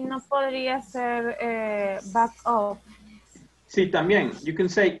 Y no podría ser back of. Sí, también. You can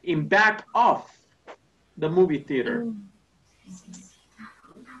say in back of the movie theater.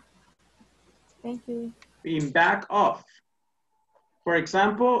 Thank you. In back of. For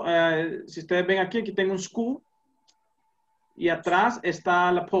example, si ustedes ven aquí tengo un school y atrás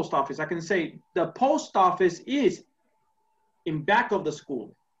está la post office. I can say the post office is in back of the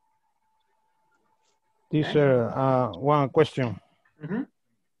school. Teacher, one question.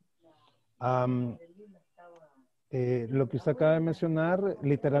 Lo que usted acaba de mencionar,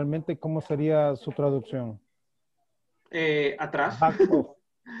 literalmente, ¿cómo sería su traducción? Atrás. Back off.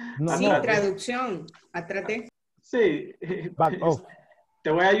 No, sí, traducción. Atrás de. Sí. Back off. Te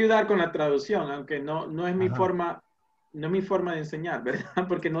voy a ayudar con la traducción, aunque no es mi forma, no es mi forma de enseñar, ¿verdad?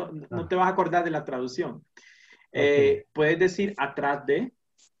 Porque no te vas a acordar de la traducción. Okay. Puedes decir atrás de,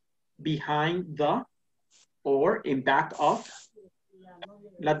 behind the, or in back of.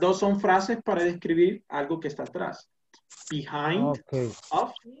 Las dos son frases para describir algo que está atrás. Behind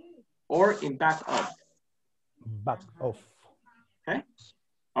of or in back of. Back of. Okay.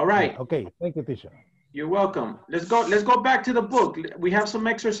 All right. Okay. Thank you, teacher. You're welcome. Let's go back to the book. We have some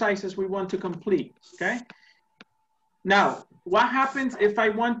exercises we want to complete. Okay. Now, what happens if I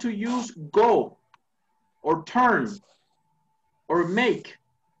want to use go or turn or make?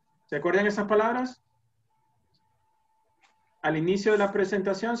 ¿Se acuerdan esas palabras? Al inicio de la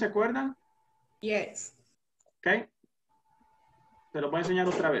presentación, ¿se acuerdan? Yes. Okay. Te lo voy a enseñar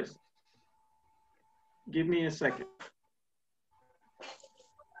otra vez. Give me a second.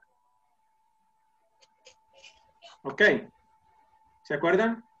 Ok. ¿Se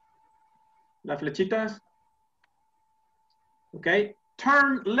acuerdan? Las flechitas. Ok.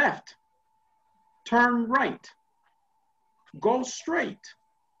 Turn left. Turn right. Go straight.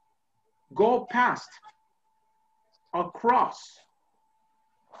 Go past. Across.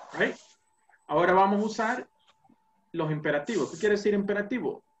 Right? Ahora vamos a usar los imperativos. ¿Qué quiere decir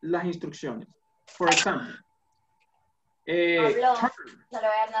imperativo? Las instrucciones. For example.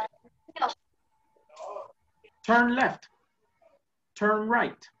 Turn left. Turn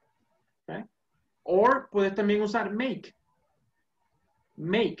right. Okay? Or puedes también usar make.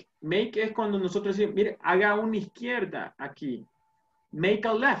 Make. Make es cuando nosotros decimos, mire, haga una izquierda aquí. Make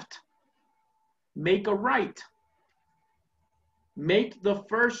a left. Make a right. Make the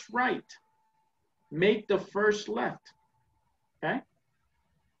first right. Make the first left. Okay?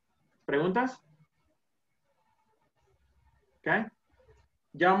 ¿Preguntas? Okay?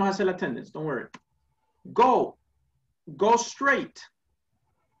 Ya vamos a hacer la attendance, don't worry. Go. Go straight.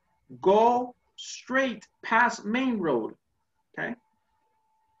 Go straight past main road. Okay?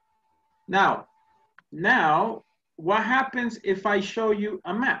 Now, what happens if I show you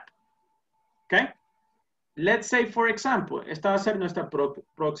a map? Okay? Let's say, for example, esta va a ser nuestra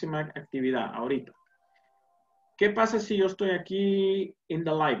próxima actividad ahorita. ¿Qué pasa si yo estoy aquí in the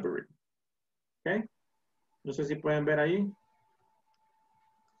library? ¿Ok? No sé si pueden ver ahí.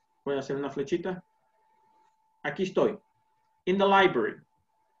 Voy a hacer una flechita. Aquí estoy. In the library.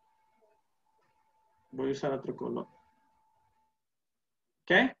 Voy a usar otro color.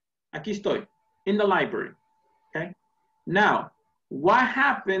 ¿Ok? Aquí estoy. In the library. ¿Ok? Now, what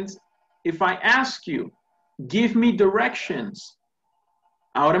happens if I ask you, give me directions?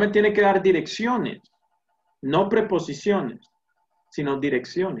 Ahora me tiene que dar direcciones. No preposiciones, sino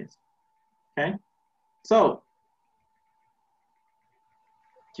direcciones. ¿Ok? So,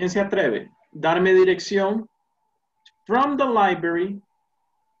 ¿quién se atreve? Darme dirección from the library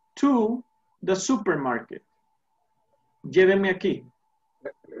to the supermarket. Llévenme aquí.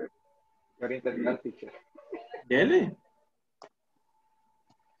 Quiero intentar, teacher. Dele.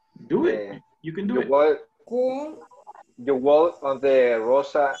 Do it. You can do You it. walk on the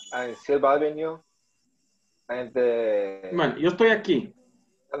Rosa and Silva Avenue and the... Bueno, yo estoy aquí.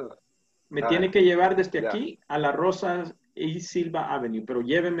 Me tiene que llevar desde aquí a la Rosa y Silva Avenue, pero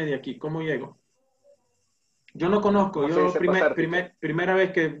llévenme de aquí. ¿Cómo llego? Yo no conozco. Yo primera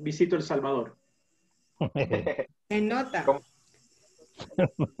vez que visito El Salvador. En nota.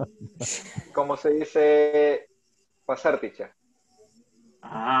 ¿Cómo se dice pasar, teacher?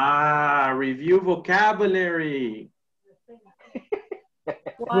 Ah, review vocabulary.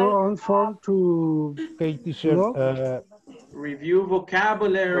 Go on form to teacher. Review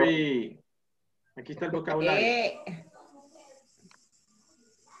vocabulary. Aquí está el vocabulario.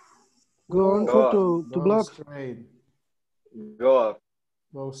 Go on form to block. Straight. Go up.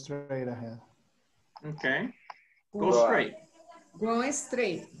 Go straight ahead. Okay. Go straight. Go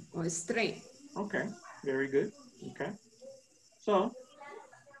straight. Go straight. Okay. Very good. Okay. So,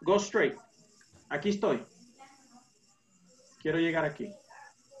 go straight. Aquí estoy. Quiero llegar aquí.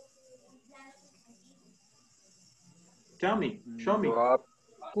 Tell me. Show me. Go up.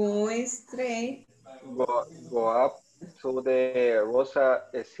 Go straight. Go up to the Rosa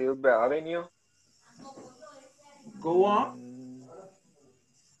Silva Avenue. Go up.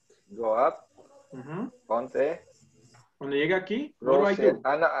 Go up. Ponte. Cuando llega aquí, what do I do?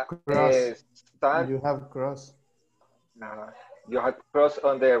 Cross. You have cross. You have cross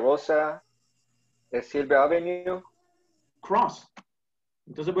on the Rosa Silva Avenue. Cross.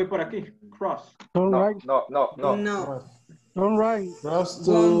 Entonces voy por aquí. Cross. Turn right. No. Turn right. Cross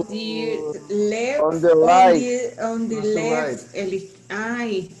to On the left. On the right. On the left.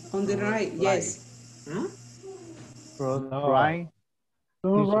 On the right. Yes. Right. Turn right.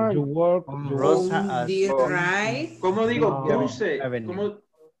 You work on the right. ¿Cómo digo cruce?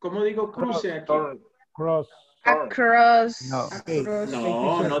 ¿Cómo digo cruce aquí? Cross. Across.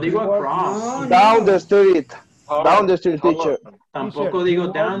 No digo across. Down the street. Down the street, teacher. Tampoco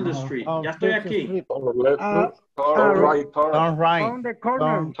digo down the street. Ya estoy aquí. Turn right. Turn right. On the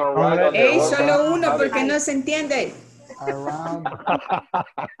corner. Turn right. Ey, solo uno porque no se entiende. Around.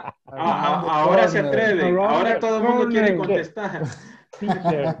 Ahora se atreve. Ahora todo el mundo quiere contestar.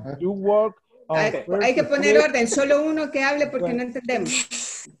 Teacher, you work on Hay que poner orden. Solo uno que hable porque no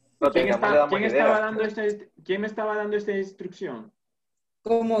entendemos. ¿Quién me estaba dando esta instrucción?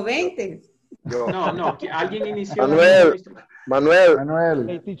 Como 20. No, alguien inició. Manuel.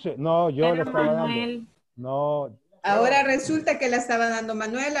 Hey, teacher, no, yo le estaba dando. No. Ahora resulta que la estaba dando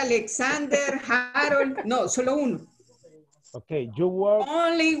Manuel, Alexander, Harold. No, solo uno. Okay, you work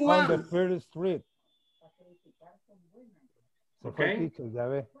Only one. on the first street. Okay. Teacher, ya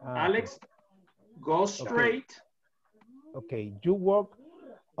ve. Alex, go straight. Okay, you work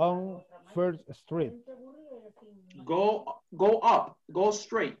on First Street. Go up. Go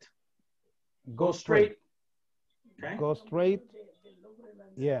straight. Go straight. Okay. Go straight.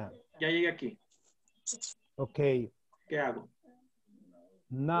 Yeah. Ya llegué aquí. Okay. ¿Qué hago?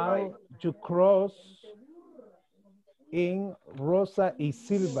 Now you cross in Rosa y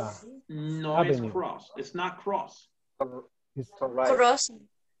Silva. No Avenue. es cross. It's not cross. It's Cross.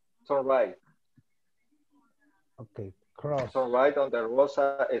 Turn right. Okay. Cross. Turn right on the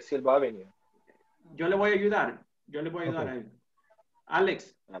Rosa Silva Avenue. Yo le voy a ayudar. A él.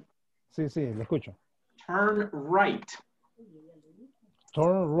 Alex. Sí, le escucho. Turn right.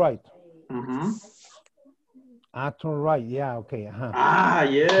 Turn right. Turn right. Yeah, okay.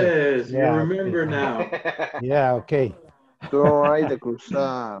 Yes. Yeah, you remember now. Yeah, okay. Turn right de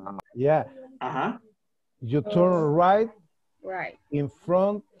cruzar. Yeah. You turn right. Right. In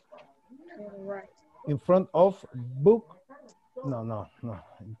front. Right. In front of book. No.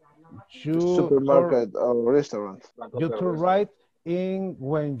 Supermarket or restaurant. You turn right in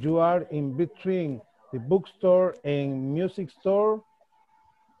when you are in between the bookstore and music store.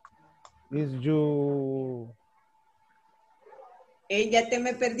 Is you Ya te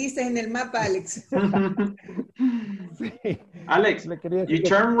me perdiste en el mapa, Alex. Alex, Le quería you decir que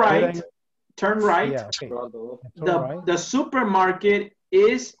turn right. era- Turn right. Yeah, okay. Turn The, right. the supermarket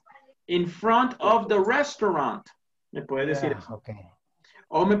is in front of the restaurant. ¿Me puedes decir Yeah, eso? okay.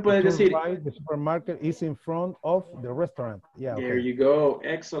 O me puedes Turn decir, right, the supermarket is in front of the restaurant. Yeah, there okay. you go.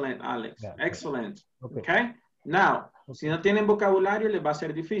 Excellent, Alex. Yeah, okay. Excellent. Okay. Okay. Now, si no tienen vocabulario, les va a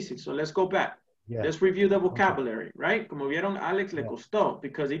ser difícil. So let's go back. Yeah. Let's review the vocabulary, right? Como vieron, Alex le costó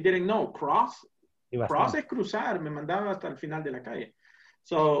because he didn't know. Cross es cruzar. Me mandaba hasta el final de la calle.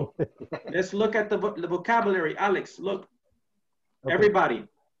 So let's look at the vocabulary. Alex, look. Okay. Everybody.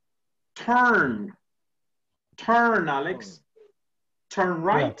 Turn. Turn, Alex. Turn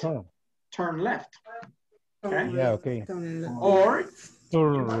right. Yeah, turn left. Okay. Yeah, okay. Or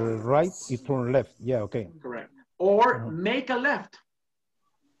turn right y turn left. Yeah, okay. Correct. Or make a left.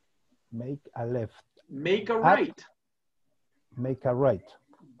 Make a left. Make a right. Make a right.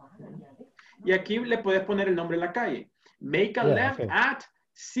 Y aquí le puedes poner el nombre de la calle. Make a left at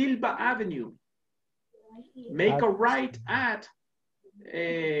Silva Avenue. Make a right at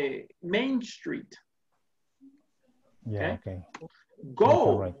Main Street. Yeah, okay.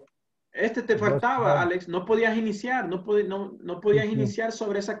 Go. Este te faltaba, Alex. No podías iniciar. No podías iniciar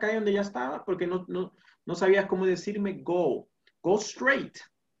sobre esa calle donde ya estaba porque no sabías cómo decirme go. Go straight.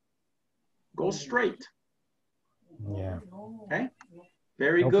 Go straight. Yeah. Okay.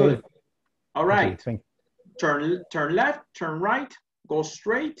 Very good. All right. Okay, turn left, turn right, go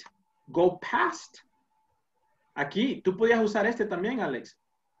straight, go past. Aquí, tú podías usar este también, Alex.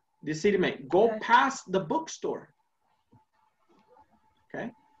 Decirme, go past the bookstore.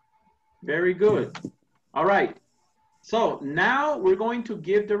 Okay. Very good. All right. So now we're going to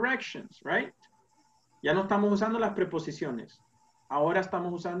give directions, right? Ya no estamos usando las preposiciones. Ahora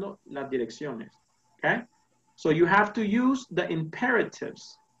estamos usando las direcciones. Okay. So you have to use the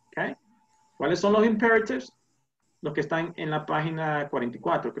imperatives. Okay. ¿Cuáles son los imperatives? Los que están en la página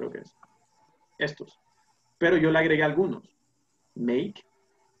 44, creo que es. Estos. Pero yo le agregué algunos. Make,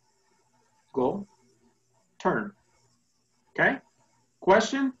 go, turn. Okay?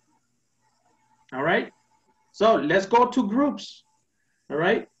 Question? All right. So, let's go to groups. All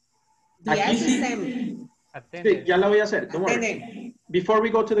right? Aquí sí. Sí, ya la voy a hacer. Don't worry. Before we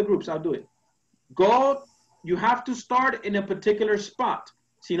go to the groups, I'll do it. Go, you have to start in a particular spot.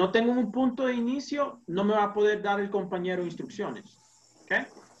 Si no tengo un punto de inicio, no me va a poder dar el compañero instrucciones. Okay?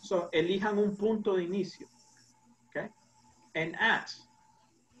 So, elijan un punto de inicio. Okay? And ask,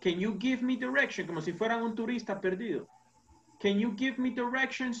 can you give me direction? Como si fueran un turista perdido. Can you give me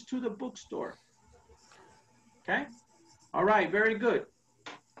directions to the bookstore? Okay? All right, very good.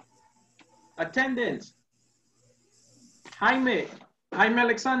 Attendance. Jaime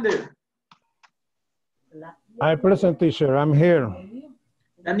Alexander. I'm present, teacher. I'm here.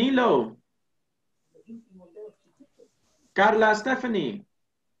 Danilo. Carla Stephanie.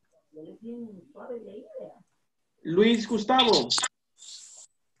 Luis Gustavo.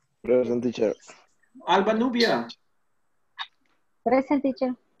 Present, teacher. Alba Nubia. Present,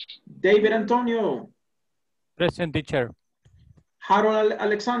 teacher. David Antonio. Present, teacher. Harold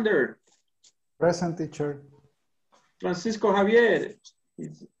Alexander. Present, teacher. Francisco Javier.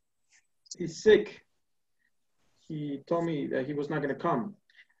 He's sick. He told me that he was not going to come.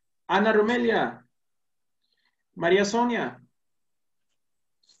 Ana Romelia. María Sonia.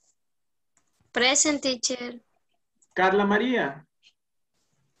 Present, teacher. Carla María.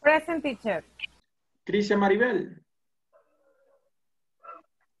 Present, teacher. Crisia Maribel.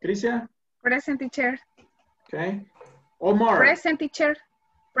 Crisia. Present, teacher. Okay. Omar. Present, teacher.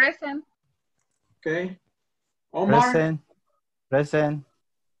 Present. Okay. Omar. Present.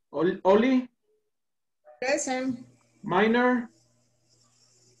 Oli. Present. Minor.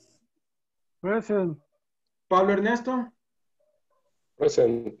 Present. Pablo Ernesto.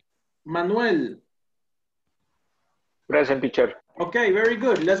 Present. Manuel. Present, teacher. Okay, very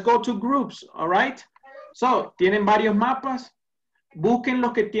good. Let's go to groups, all right? So, tienen varios mapas. Busquen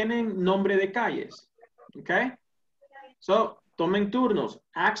los que tienen nombre de calles, okay? So, tomen turnos.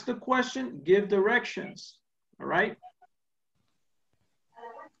 Ask the question, give directions, all right?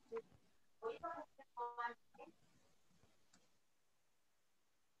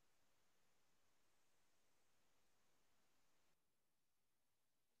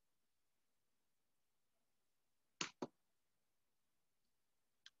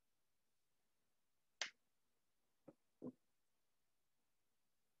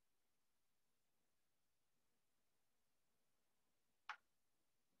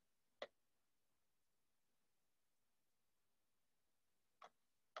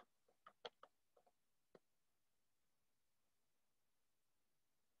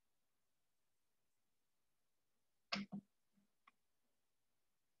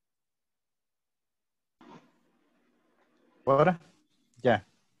 ¿Ahora? Ya.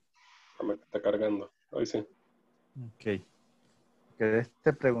 Me está cargando. Ahí sí. Ok. Que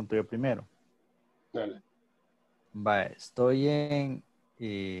te pregunto yo primero. Dale. Va, estoy en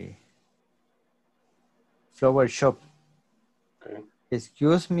flower shop. Okay.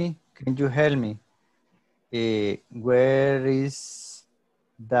 Excuse me, can you help me? Where is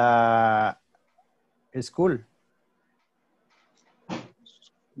the school?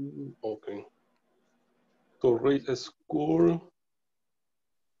 Okay. To reach a school.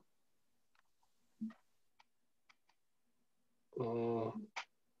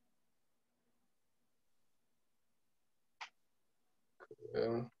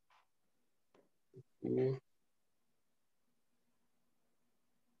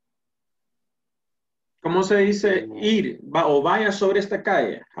 ¿Cómo se dice ir o vaya sobre esta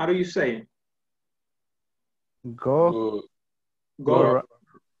calle? How do you say it? Go. Go.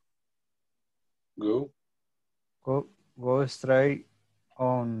 Go straight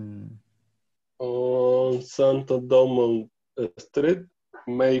on Santo Domingo Street.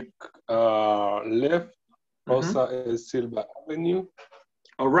 Make a left. Rosa Silva Avenue.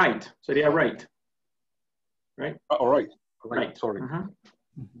 All right. Sería right. Right? All right. Right. Sorry.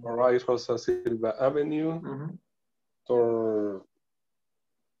 All right, Rosa Silva Avenue. Or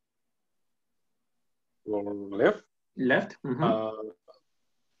left. Left.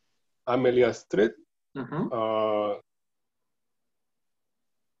 Amelia Street.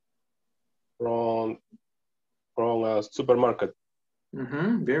 From a supermarket.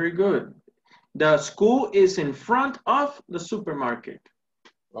 Very good. The school is in front of the supermarket.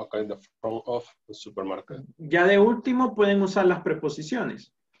 Okay, the front of the supermarket. Ya de último pueden usar las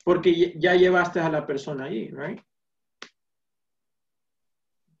preposiciones, porque ya llevaste a la persona allí, right?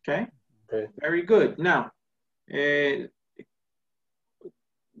 Okay. Very good. Now,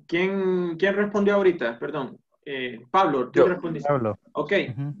 ¿quién respondió ahorita? Perdón. Pablo, ¿tú respondiste? Pablo.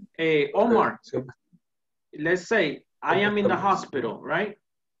 Okay. Omar, let's say I am in the hospital, right?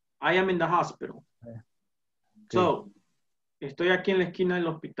 I am in the hospital. So, estoy aquí en la esquina del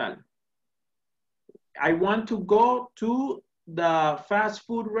hospital. I want to go to the fast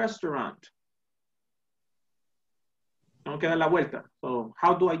food restaurant. Tengo que dar la vuelta. So,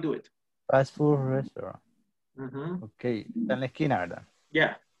 how do I do it? Fast food restaurant. Ok, está en la esquina, ¿verdad?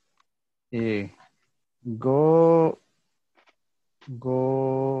 Yeah. Go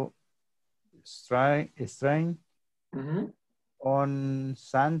straight on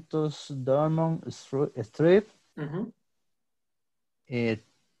Santos Dumont Street.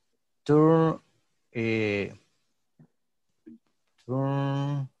 Turn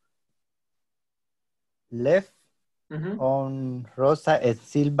left on Rosa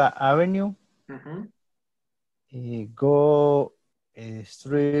Silva Avenue. Go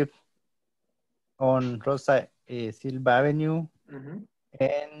straight on Rosa Silva Avenue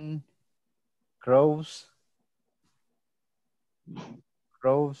and cross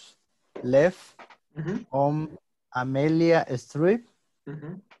left on Amelia Street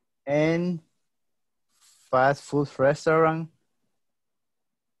and fast food restaurant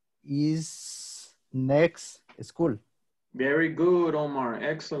is next school. Very good, Omar.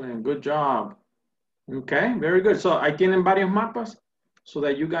 Excellent. Good job. Okay, very good. So, ahí tienen varios mapas so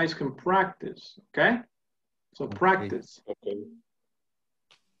that you guys can practice. Okay? So, practice. Okay.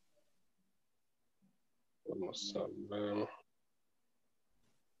 Vamos a ver.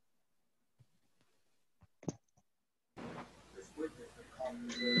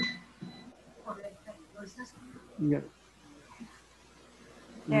 Yeah.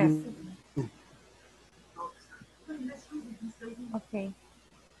 Yes. Okay.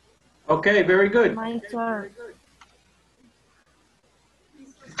 Okay, very good. My turn.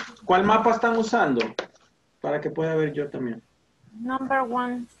 ¿Cuál mapa están usando? Para que pueda ver yo también. Number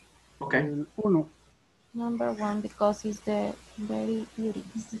 1. Okay. Number 1 because it's the very beauty.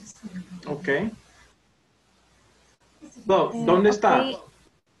 Okay. So, ¿dónde está? Okay.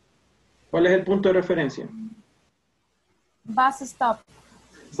 ¿Cuál es el punto de referencia? Bus stop.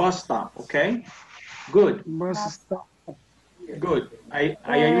 Bus stop, okay. Good. Bus stop. Good. Ahí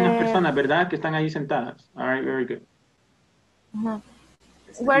hay unas personas, ¿verdad? Que están ahí sentadas. All right, very good.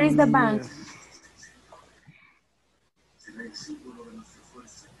 Where is the bank?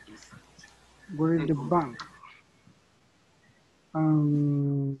 Where is the bank?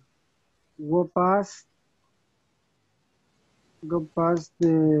 Go past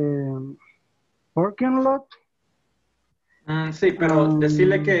the parking lot. Sí, pero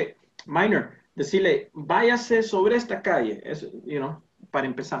decirle que, minor, decirle, váyase sobre esta calle, es, para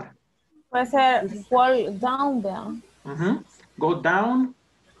empezar. Puede ser walk down there. Go down.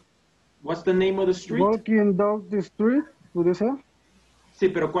 What's the name of the street? Walking down the street. ¿Podría ser? Sí,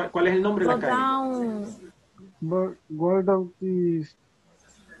 pero ¿cuál es el nombre de Go la calle? down. Go down this.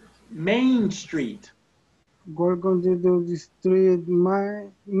 Main Street. Go down the street,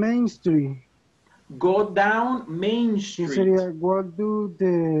 Main Street. Go down Main ¿Qué Street. sería go to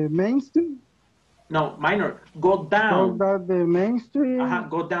the Main Street? No, minor. Go Go down. down the Main Street.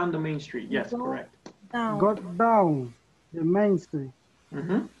 Go down the Main Street. Yes, Go correct. down. Go down the Main Street.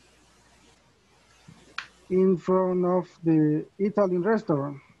 In front of the Italian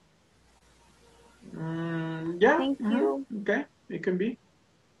restaurant. Yeah. Thank you. Okay, it can be.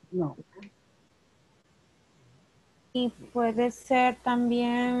 No. Y puede ser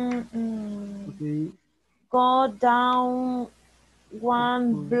también Okay. go down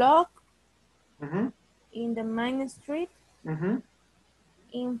one block in the main street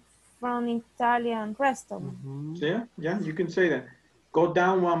in front Italian restaurant. Yeah, you can say that. Go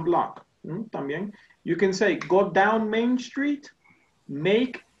down one block. También. You can say go down Main Street,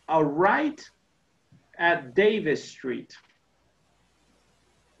 make a right at Davis Street.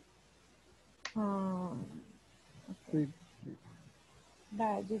 Okay.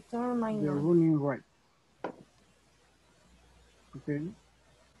 That you turn my They're running right. Okay.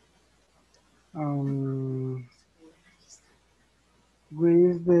 Where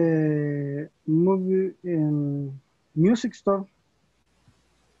is the movie in music store?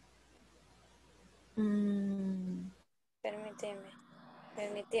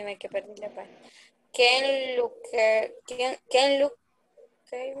 Permíteme que perdí la página. Can you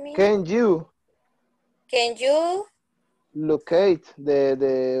locate de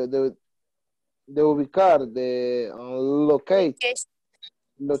ubicar, de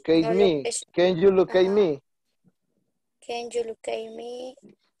locate me? Can you locate me? Can you locate me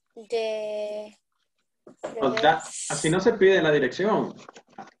the Así no se pide la dirección.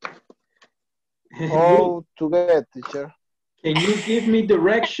 How to get, teacher? Can you give me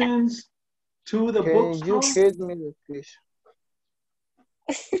directions to the bookstore? Can you give me the location?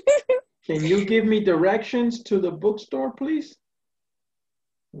 Can you give me directions to the bookstore, please?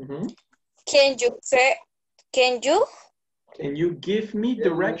 Can you give me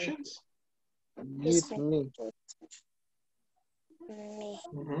directions? Give me.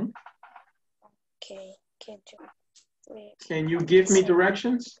 Okay. Can you give me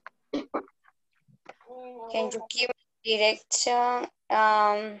directions? Can you give me direction?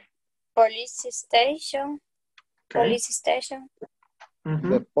 Police station. Okay. Police station.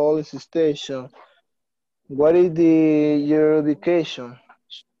 The police station. What is your education?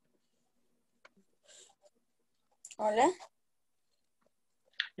 Hola.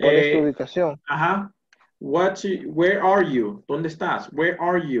 ¿Cuál es tu ubicación? Where are you? ¿Dónde estás? Where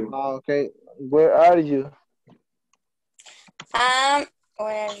are you? Okay. Where are you? Where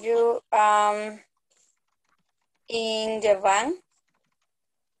are you? In the van.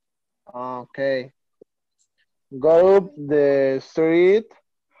 Okay. Go up the street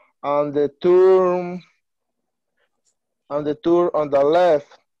on the turn on the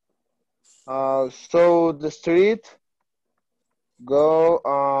left. So the street. Go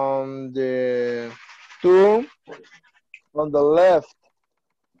on the turn on the left.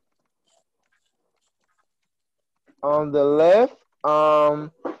 On the left,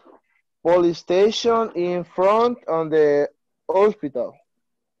 police station in front on the hospital.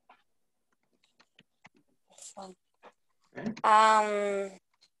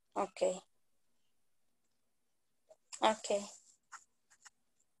 Okay. Okay.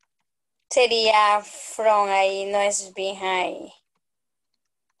 Sería from ahí, no es behind.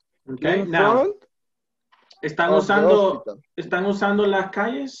 Okay, now. ¿Están usando las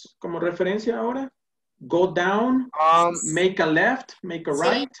calles como referencia ahora? Go down, make a left, make a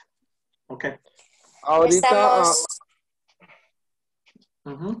right. Okay. Ahorita.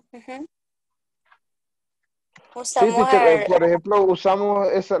 Sí, teacher, por ejemplo, usamos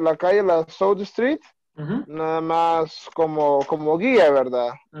la calle, la South Street, nada más como guía,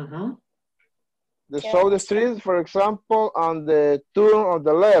 ¿verdad? The South Street, for example, on the turn on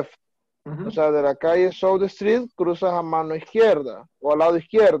the left. O sea, de la calle South Street, cruzas a mano izquierda o al lado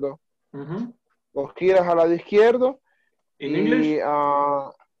izquierdo. O giras al lado izquierdo. In English?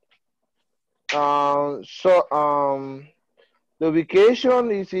 The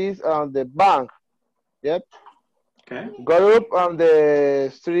ubication is the bank. Yep. Okay. Go up on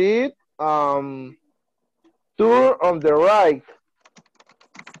the street, turn on the right.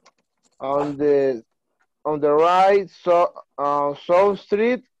 On the right, South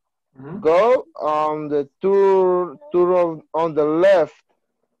Street. Go on the tour on the left.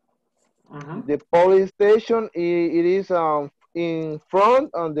 The police station, it is in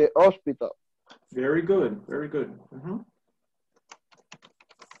front of the hospital. Very good, very good.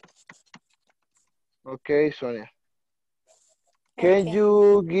 Okay, Sonia. Can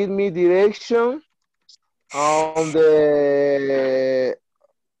you give me direction on the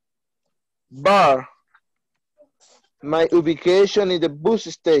bar? My ubication in the bus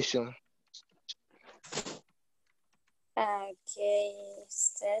station. Okay,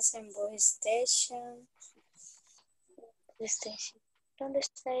 station, bus station. Bus station. ¿Dónde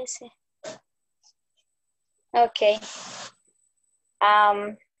está ese? Okay.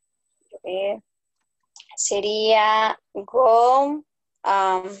 Sería go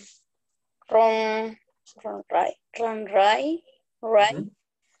run right.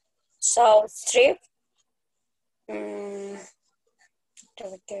 South Strip.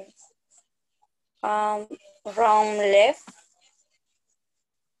 Wrong left.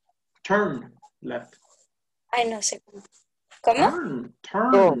 Turn left. Ay, no sé cómo. ¿Cómo?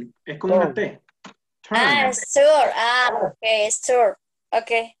 Turn. Es con una T. Turn. Ah, sure. Okay, sure.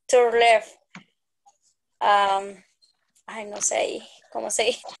 Okay, turn left. Ay, no sé ahí. ¿Cómo se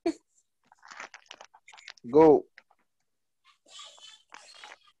dice? Go.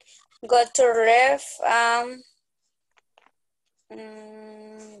 Go to left.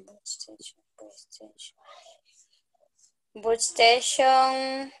 Bus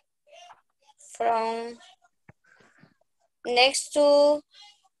station from next to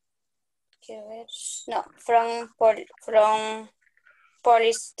from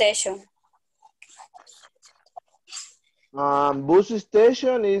police station. Bus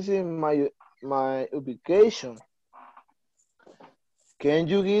station is in my ubication. Can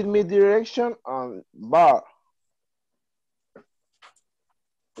you give me direction on bar?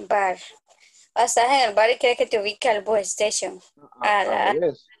 Bar. Estás en el bar y quieres que te ubique al bus station. A la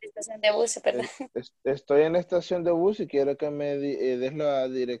estación de bus, perdón. Estoy en la estación de bus y quiero que me des la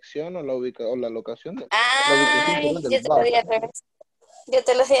dirección o la locación de la ubicación del Yo te bar. lo di al revés. Yo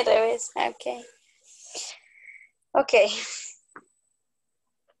te lo di al revés. Ok. Ok.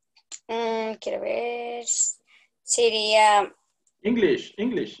 Quiero ver. Sería. English.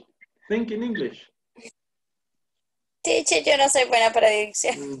 Think in English. Teacher, yo no soy buena para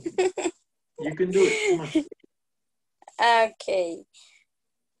dirección. You can do it. Come on. Okay.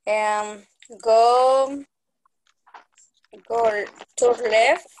 Go to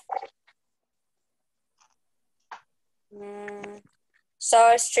left.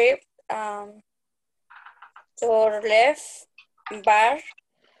 South Strip. To left. Bar.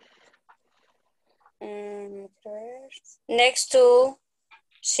 Next to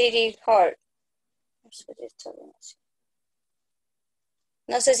City Hall.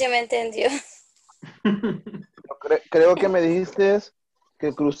 No sé si me entendió. Creo que me dijiste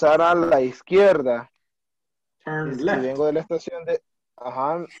que cruzara a la izquierda. Turn si left. vengo de la estación de...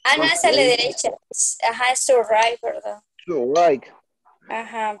 Ajá. No, es a la derecha. Ajá, es to right, perdón. To right.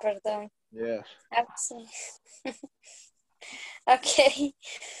 Ajá, perdón. Yes. Sí. Ok.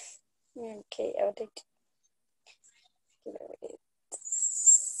 Ok, ahorita.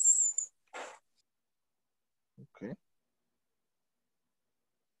 Okay.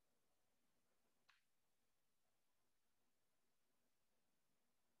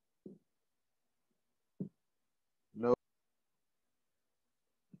 No.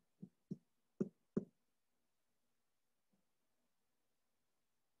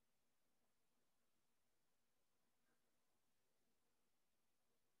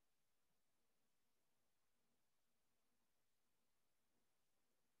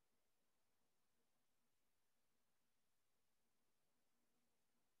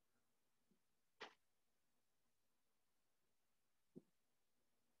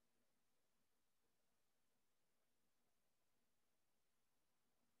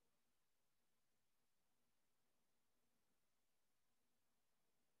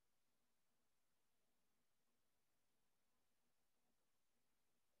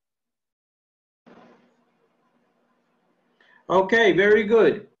 Okay, very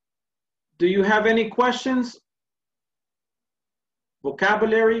good. Do you have any questions?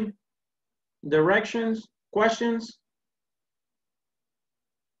 Vocabulary, directions, questions?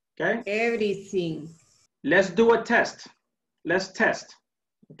 Okay. Everything. Let's do a test. Let's test.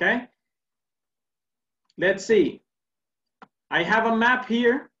 Okay. Let's see. I have a map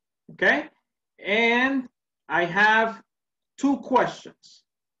here. Okay. And I have 2 questions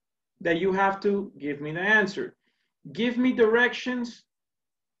that you have to give me the answer. Give me directions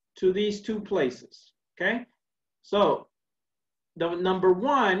to these 2 places. Okay. So the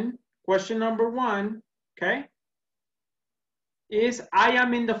question number one, okay, is I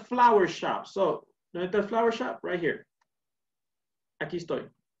am in the flower shop. So, ¿dónde está el flower shop? Right here. Aquí estoy.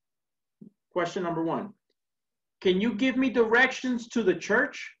 Question number 1. Can you give me directions to the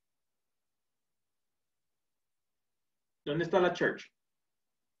church? ¿Dónde está la church?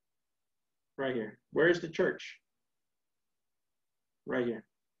 Right here. Where is the church? Right here.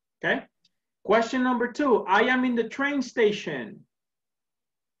 Okay. Question number 2. I am in the train station.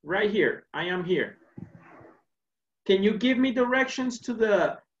 Right here. I am here. Can you give me directions to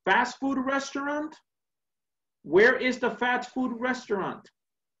the fast food restaurant? Where is the fast food restaurant?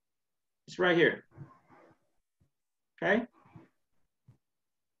 It's right here. Okay.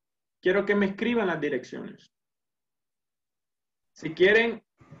 Quiero que me escriban las direcciones. Si quieren,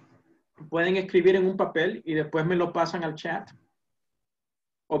 pueden escribir en un papel y después me lo pasan al chat.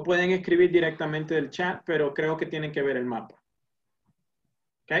 O pueden escribir directamente del chat, pero creo que tienen que ver el mapa.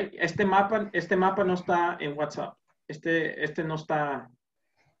 Okay. Este mapa no está en WhatsApp. Este no está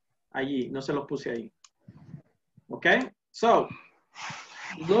allí, no se lo puse ahí. Okay, so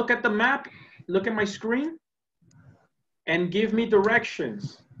look at the map, look at my screen, and give me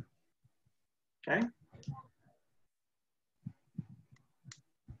directions. Okay.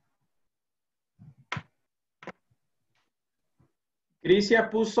 Crisia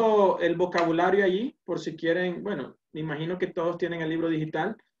puso el vocabulario allí, por si quieren, bueno, me imagino que todos tienen el libro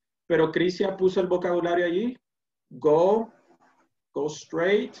digital, pero Crisia puso el vocabulario allí. Go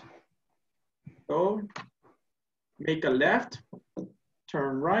straight, go, make a left,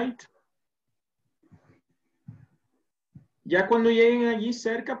 turn right. Ya cuando lleguen allí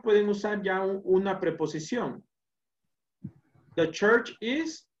cerca pueden usar ya una preposición. The church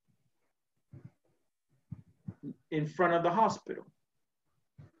is in front of the hospital.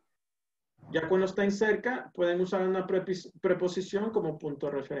 Ya cuando estén cerca pueden usar una preposición como punto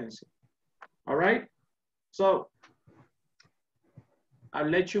de referencia. All right? So, I'll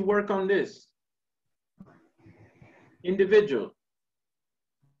let you work on this. Individual.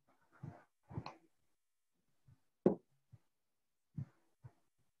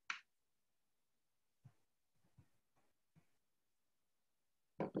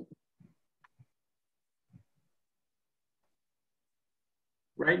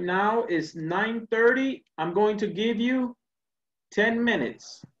 Right now it's 9:30. I'm going to give you 10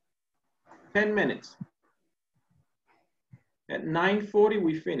 minutes. 10 minutes. At 9:40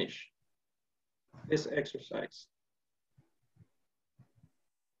 we finish this exercise.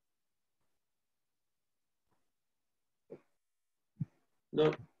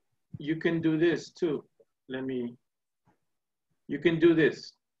 Look, you can do this too. You can do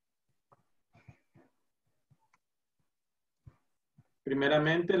this.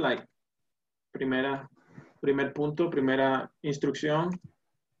 Primeramente, primer punto, primera instrucción.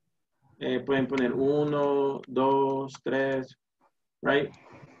 Pueden poner 1, 2, 3, right?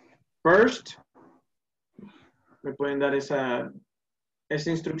 First, me pueden dar esa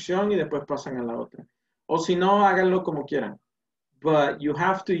instrucción y después pasan a la otra. O si no, háganlo como quieran. But you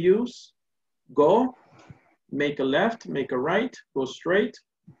have to use go, make a left, make a right, go straight.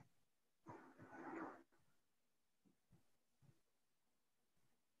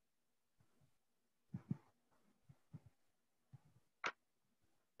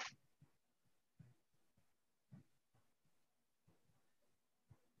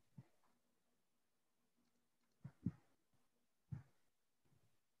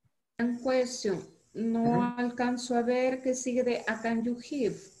 Question. No alcanzo a ver qué sigue de a can you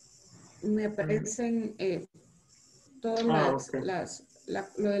give. Me aparecen todas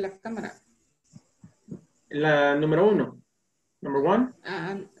lo de la cámara. La número 1. Number 1.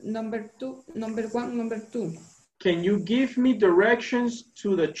 Number 2. Number 1. Number 2. Can you give me directions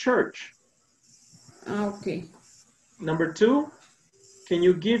to the church? Okay. Number 2. Can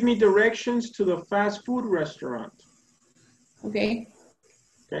you give me directions to the fast food restaurant? Okay.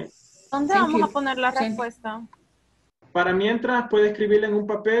 Okay. ¿Dónde vamos a poner la respuesta? Para mientras puede escribirla en un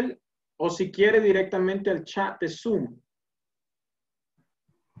papel o si quiere directamente al chat de Zoom.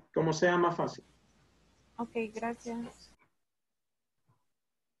 Como sea más fácil. Ok, gracias.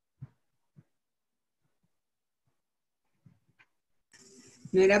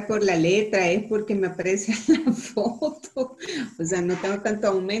 No era por la letra, es porque me aparece la foto. O sea, no tengo tanto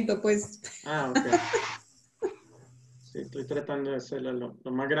aumento, pues. Ok. Sí, estoy tratando de hacerlo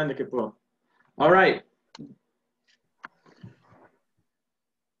lo más grande que puedo. All right.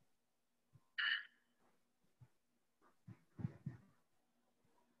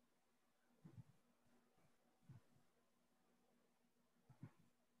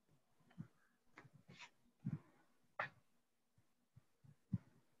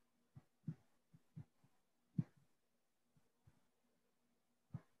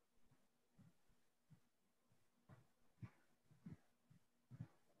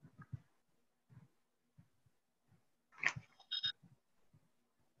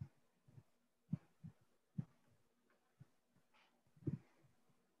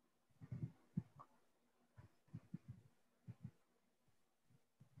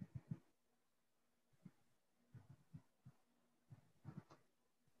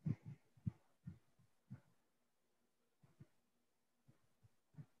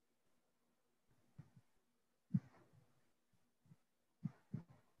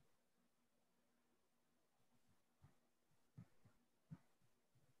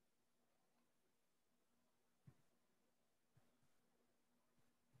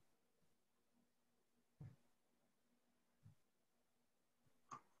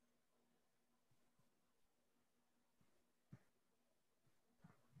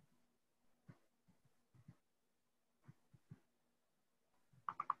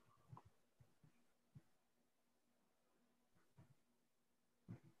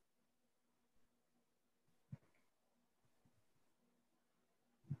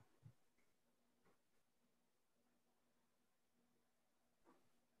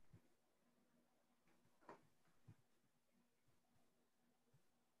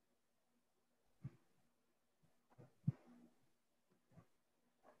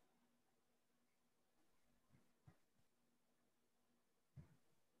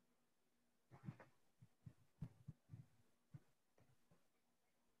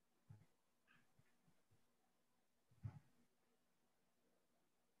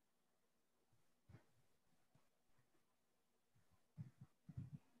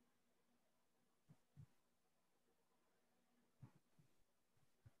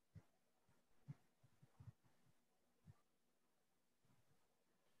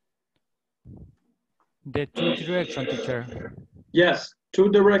 The two direction, teacher. Yes, two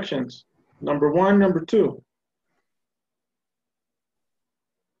directions. Number one, number two.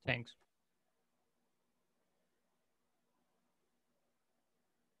 Thanks.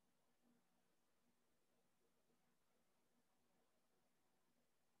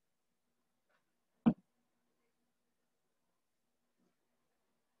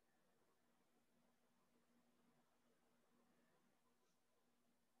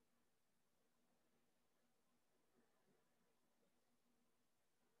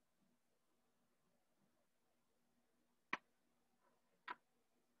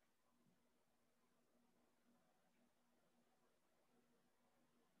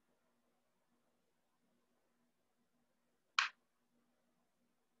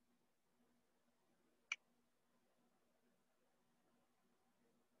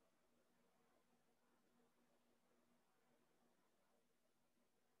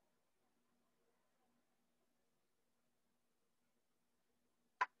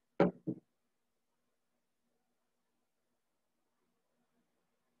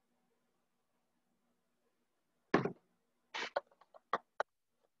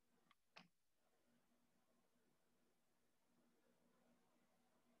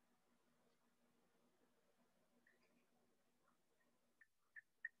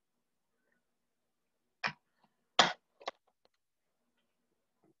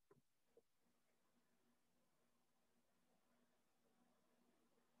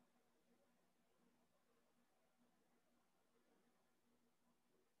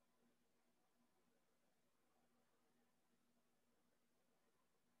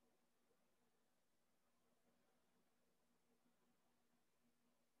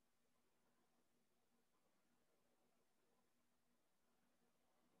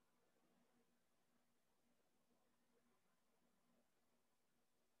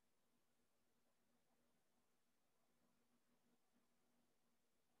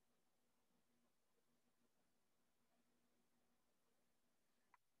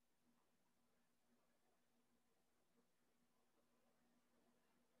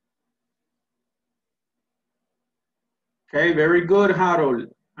 Okay, very good, Harold.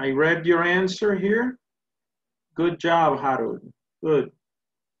 I read your answer here. Good job, Harold. Good.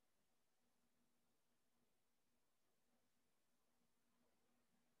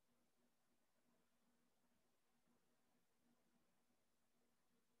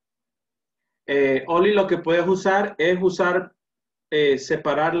 Oli, lo que puedes usar es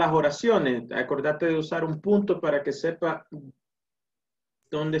separar las oraciones. Acordate de usar un punto para que sepa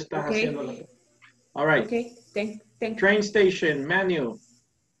dónde estás haciendo la. All right. Okay, thank Train station, menu.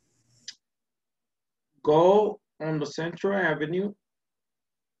 Go on the Central Avenue,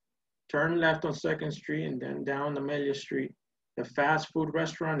 turn left on 2nd Street, and then down Amelia Street. The fast food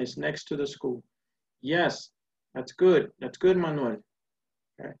restaurant is next to the school. Yes, that's good. That's good, Manuel.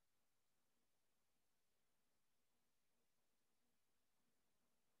 Okay.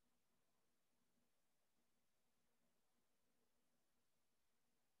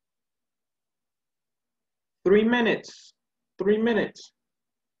 Three minutes. 3 minutes.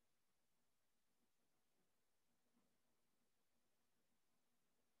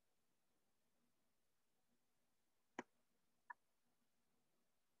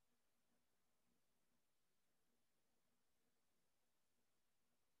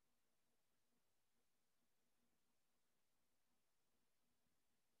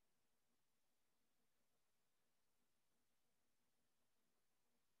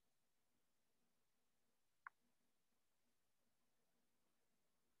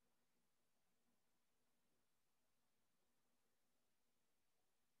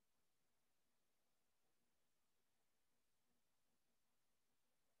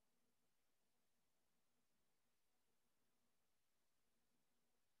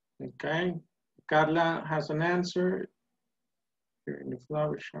 Okay. Carla has an answer. You're in the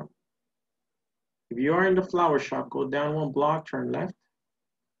flower shop. If you are in the flower shop, go down 1 block, turn left.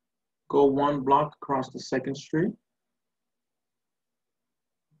 Go 1 block across the 2nd Street.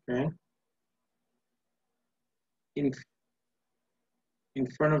 Okay. In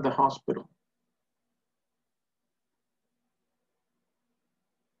front of the hospital.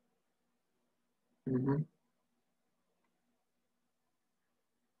 Mm-hmm.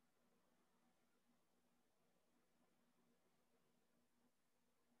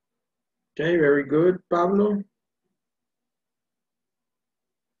 Okay, very good, Pablo.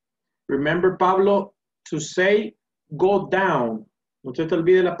 Remember, Pablo, to say go down. No se te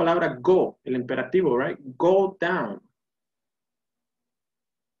olvide la palabra go, el imperativo, right? Go down.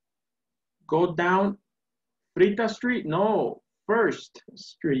 Go down Frita Street? No, 1st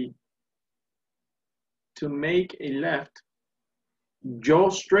Street. to make a left. Yo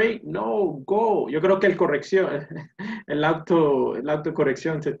straight, no, go. Yo creo que el corrección, el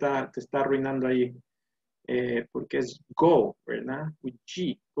autocorrección te está arruinando ahí. Porque es go, ¿verdad? With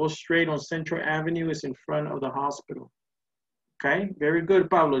G. Go straight on Central Avenue is in front of the hospital. Okay, very good,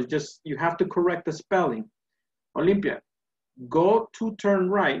 Pablo. It's just, you have to correct the spelling. Olympia, go to turn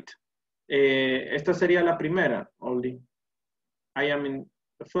right. Esta sería la primera, Oli. I am in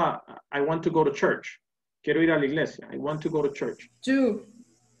the flat. I want to go to church. Quiero ir a la iglesia. I want to go to church. 2.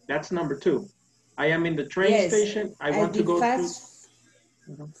 That's number 2. I am in the train station. I want to go Fast?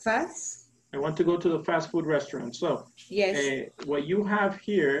 I want to go to the fast food restaurant. So, yes. What you have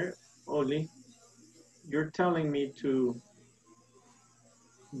here, Oli, you're telling me to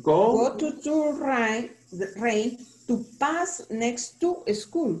go to right to pass next to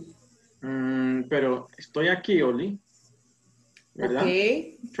school. Pero estoy aquí, Oli. ¿Verdad?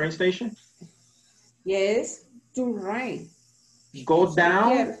 Okay. Train station? Yes, to right. Go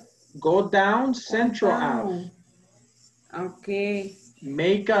down Central Ave. Okay.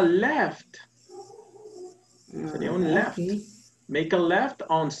 Make a left. Sería un left. Okay. Make a left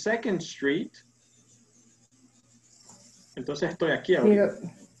on 2nd Street. Entonces estoy aquí ahora.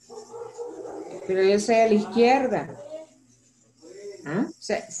 Pero yo soy a la izquierda.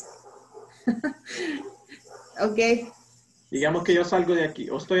 Ok. Digamos que yo salgo de aquí,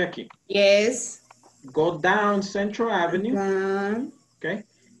 o estoy aquí. Yes. Go down Central Avenue. Okay.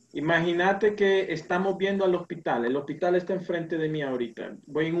 Imagínate que estamos viendo al hospital. El hospital está enfrente de mí ahorita.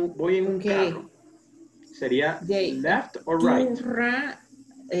 Voy en un carro. Sería left or right?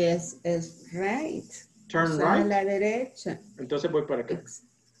 Es right. Turn right. right. A la derecha. Entonces voy para acá.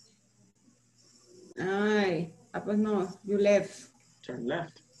 Ay, pues no, you left. Turn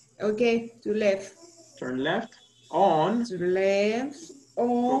left. Okay, to left. Turn left on. To left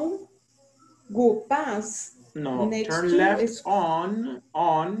on. Go past. No, next turn left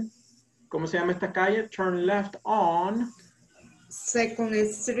on. ¿Cómo se llama esta calle? Turn left on. 2nd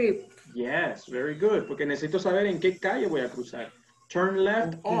Street. Yes, very good. Porque necesito saber en qué calle voy a cruzar. Turn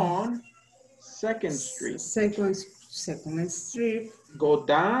left on 2nd Street. 2nd Street. Go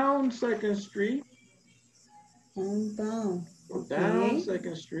down 2nd Street. Down. Go down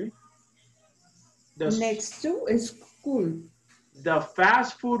 2nd Street. Next to school. The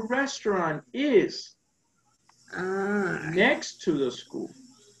fast food restaurant is next to the school.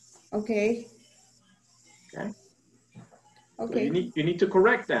 Okay. Okay. Okay. So you need to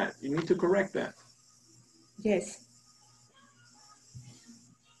correct that. You need to correct that. Yes.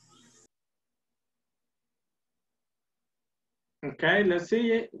 Okay, let's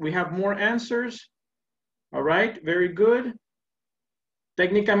see. We have more answers. All right, very good.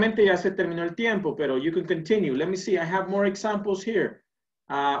 Técnicamente ya se terminó el tiempo, pero you can continue. Let me see. I have more examples here.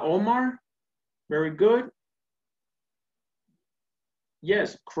 Omar, very good.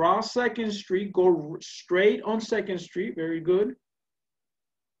 Yes, cross 2nd Street, go straight on 2nd Street, very good.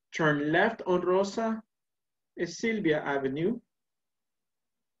 Turn left on Rosa Silvia Avenue.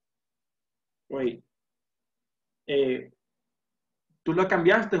 Wait. Tú lo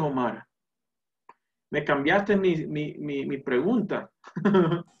cambiaste, Omar. Me cambiaste mi pregunta.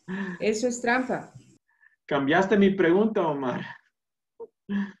 Eso es trampa. Cambiaste mi pregunta, Omar.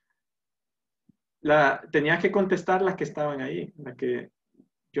 Tenías que contestar las que estaban ahí, las que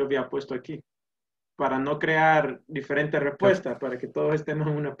yo había puesto aquí, para no crear diferentes respuestas, para que todos estemos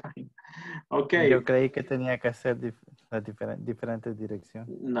en una página. Ok. Yo creí que tenía que hacer diferentes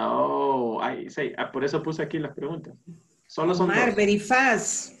direcciones. No, por eso puse aquí las preguntas. Solo son Omar, dos. very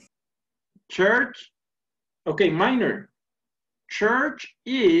fast. Church. Okay, minor. Church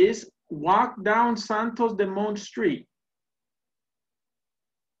is walk down Santos Dumont Street.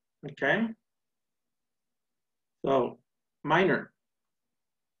 Okay. So, minor.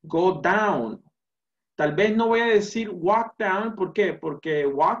 Go down. Tal vez no voy a decir walk down. ¿Por qué? Porque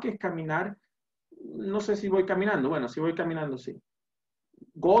walk es caminar. No sé si voy caminando. Bueno, si voy caminando, sí.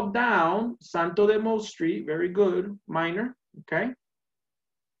 Go down Santo Dumont Street. Very good. Minor. Okay.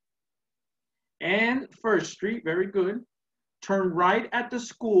 And First Street. Very good. Turn right at the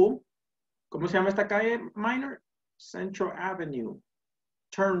school. ¿Cómo se llama esta calle? Minor. Central Avenue.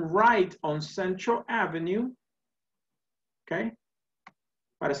 Turn right on Central Avenue. Okay.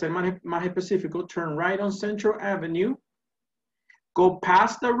 Para ser más específico, turn right on Central Avenue. Go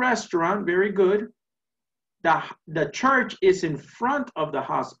past the restaurant. Very good. The church is in front of the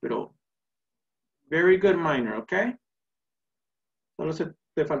hospital. Very good, minor. Okay. Solo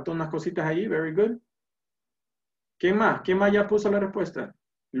te faltó unas cositas allí. Very good. ¿Quién más? ¿Quién más ya puso la respuesta?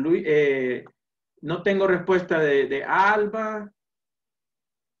 Luis, no tengo respuesta de Alba.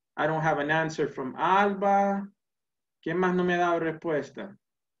 I don't have an answer from Alba. ¿Quién más no me ha dado respuesta?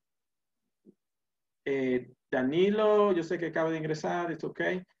 Danilo, yo sé que acaba de ingresar, it's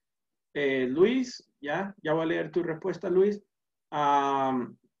okay. Luis, ya voy a leer tu respuesta, Luis.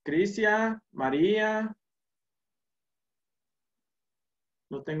 Crisia, María.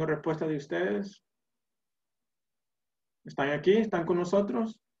 No tengo respuesta de ustedes. ¿Están aquí? ¿Están con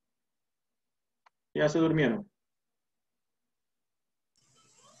nosotros? Ya se durmieron.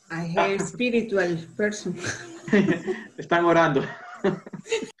 I hear spiritual person. Están orando.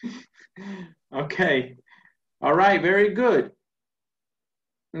 Okay. All right, very good.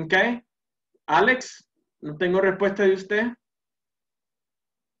 Okay. Alex, no tengo respuesta de usted.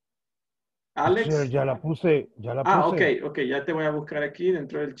 Alex. Teacher, ya la puse. Ok, ya te voy a buscar aquí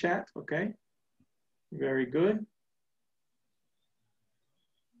dentro del chat, ok. Very good.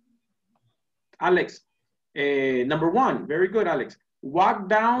 Alex, number one, very good, Alex. Walk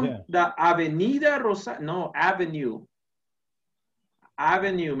down the Avenida Rosa, no, Avenue.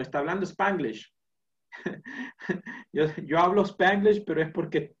 Avenue, me está hablando Spanglish. yo hablo Spanglish, pero es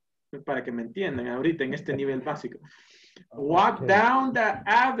porque, para que me entiendan ahorita en este nivel básico. Walk down the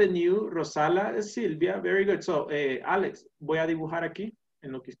avenue, Rosala Silvia. Very good. So, Alex, voy a dibujar aquí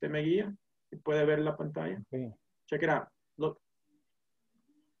en lo que usted me guía. Puede ver la pantalla. Okay. Check it out. Look.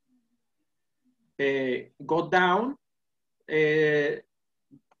 Go down.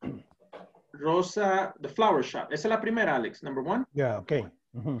 Rosa, the flower shop. Esa es la primera, Alex. Number one. Yeah, okay.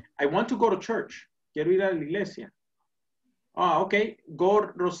 I want to go to church. Quiero ir a la iglesia. Okay. Go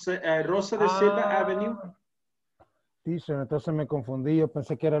Rosa de Silva Avenue. Teacher, entonces me confundí. Yo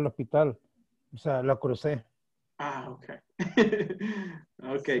pensé que era el hospital. O sea, la crucé. Okay.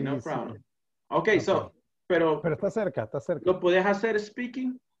 Okay, Sí, no sí. problem. Okay, so, pero está cerca, está cerca. ¿Lo puedes hacer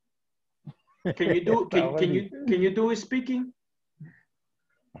speaking? Can you do, can you do speaking?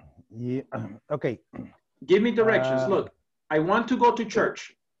 Yeah, okay. Give me directions. Look, I want to go to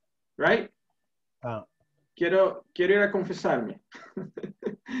church, right? Quiero ir a confesarme.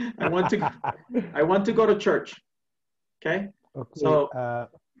 I want to go to church. Okay? So,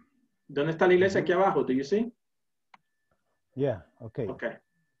 ¿dónde está la iglesia? Aquí abajo. Do you see? Yeah, okay. Okay.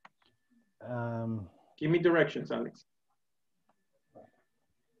 Give me directions, Alex.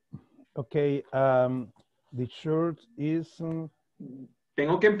 Okay, the church is...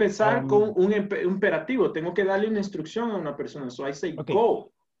 Tengo que empezar con un imperativo. Tengo que darle una instrucción a una persona. So I say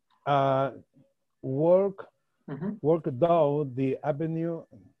go. Walk down the avenue,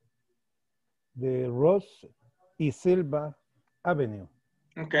 the Ross y Silva Avenue.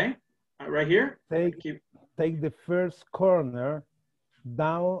 Okay, right here. Take the first corner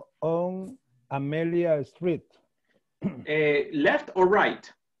down on Amelia Street. Left or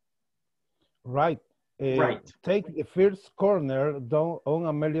right? Right. Right. Take the first corner down on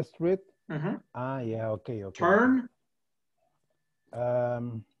Amelia Street. Yeah, okay. Turn.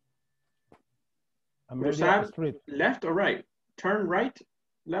 Amelia Street. Left or right? Turn right,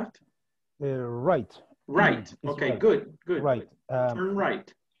 left? Right. Right. Okay, right. Good. Right. Turn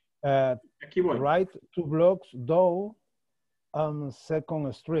right. Aquí voy. Right 2 blocks down on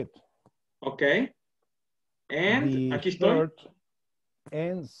 2nd Street. Okay. And the aquí estoy.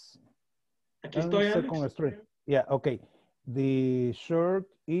 Ends aquí estoy, on 2nd Street. Yeah, okay. The shirt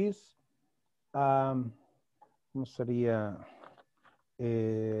is, ¿cómo sería?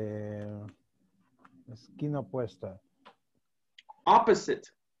 Esquina opuesta. Opposite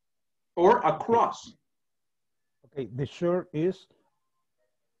or across. Okay, the shirt is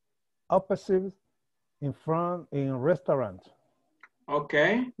opposite in front in restaurant.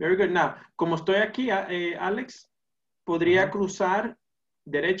 Okay, very good. Now, como estoy aquí, Alex, podría cruzar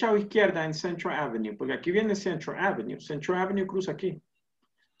derecha o izquierda en Central Avenue, porque aquí viene Central Avenue. Central Avenue cruza aquí.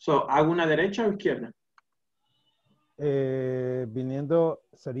 So, ¿hago una derecha o izquierda? Viniendo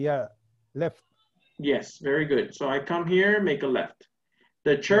sería left. Yes, very good. So I come here, make a left.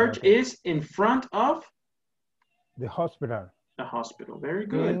 The church is in front of? The hospital. The hospital, very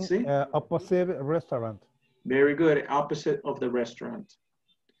good. See? Opposite restaurant. Very good, opposite of the restaurant.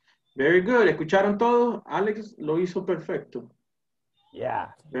 Very good. ¿Escucharon todo? Alex lo hizo perfecto.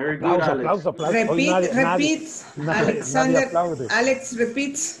 Yeah. Very good, Alex. Repeat, Alexander. Alex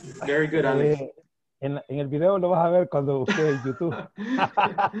repeats. Very good, Alex. En el video lo vas a ver cuando busques YouTube.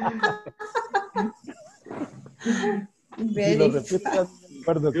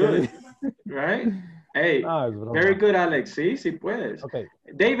 Good. Right? Hey, very good, Alex. Sí puedes. Okay.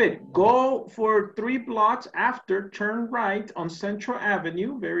 David, go for 3 blocks after, turn right on Central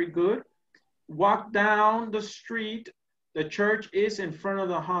Avenue. Very good. Walk down the street. The church is in front of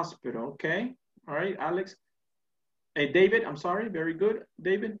the hospital. Okay. All right, Alex. David, I'm sorry. Very good,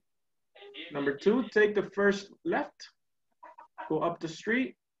 David. Number 2, take the first left. Go up the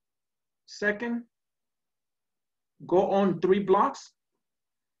street. Second, go on 3 blocks.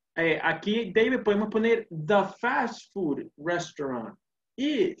 Aquí, David, podemos poner the fast food restaurant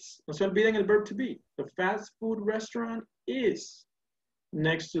is. No se olviden el verb to be. The fast food restaurant is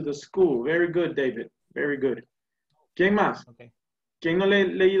next to the school. Very good, David. Very good. ¿Quién más? Okay. ¿Quién no le ha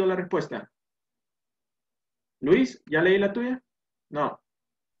leído la respuesta? Luis, ¿ya leí la tuya? No.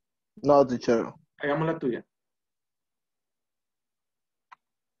 No, teacher. Hagamos la tuya.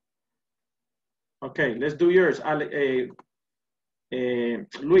 Okay, let's do yours.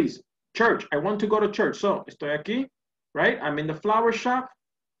 Luis, church. I want to go to church. So, estoy aquí, right? I'm in the flower shop.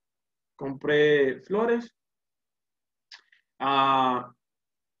 Compré flores.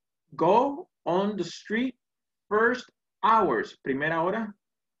 Go on the street first hours. Primera hora.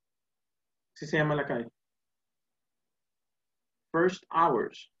 ¿Sí se llama la calle? First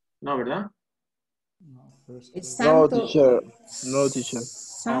hours. No, ¿verdad? No, teacher. No, teacher.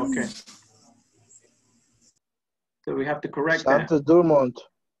 Okay. So we have to correct Santo that. Dumont.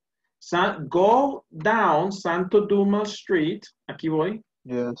 Go down Santo Dumont Street. Aquí voy.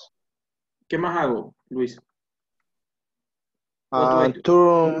 Yes. ¿Qué más hago, Luis?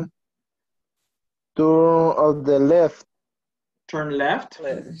 Turn of the left. Turn left.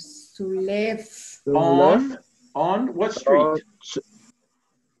 To left. On what street?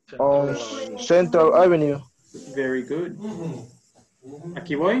 On Central Avenue. Very good.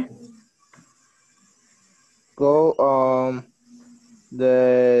 Aquí voy. Go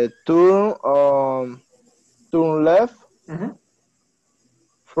the turn left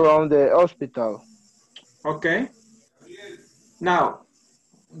from the hospital. Okay. Now,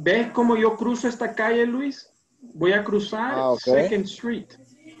 ¿ves cómo yo cruzo esta calle, Luis? Voy a cruzar Second Street.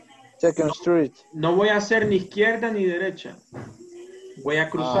 Second Street. No voy a hacer ni izquierda ni derecha. Voy a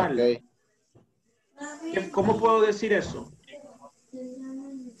cruzarla. Okay. ¿Cómo puedo decir eso?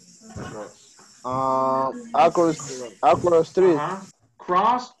 Across Street.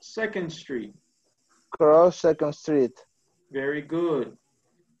 Cross Second Street. Cross Second Street. Very good.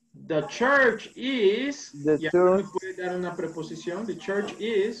 The church is. The church. ¿Puede dar una preposición? The church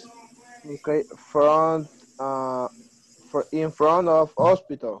is. Okay. In front of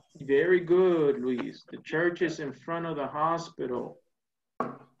hospital. Very good, Luis. The church is in front of the hospital.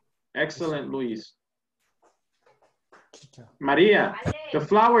 Excellent, Luis. Maria, the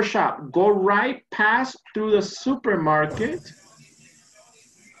flower shop. Go right past through the supermarket.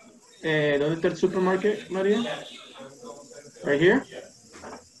 ¿Dónde está el supermarket, María? Right here.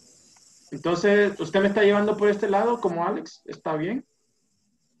 Entonces, ¿usted me está llevando por este lado como Alex? ¿Está bien?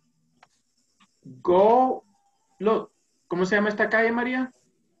 Go, look. ¿Cómo se llama esta calle, María?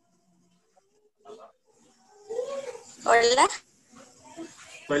 Hola.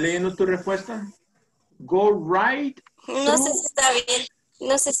 Estoy leyendo tu respuesta. Go right. No sé si está bien.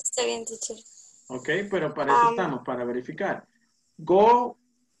 No sé si está bien, teacher. Ok, pero para eso estamos, para verificar. Go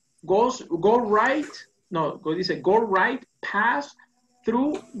right. No, dice go right past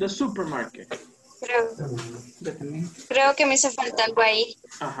through the supermarket. Creo que me hizo falta algo ahí.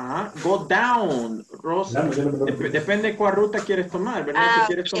 Ajá. Go down, Rosa. Depende de cuál ruta quieres tomar, ¿verdad? Si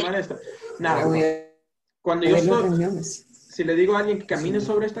quieres tomar esta. Now, cuando yo estoy, si le digo a alguien que camine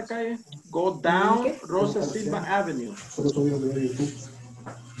sobre esta calle, go down Rosa Silva Avenue.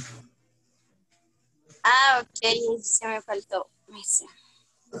 Ok, se me faltó.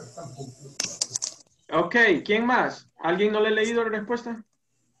 Ok, ¿quién más? ¿Alguien no le ha leído la respuesta?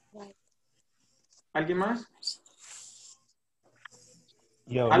 ¿Alguien más?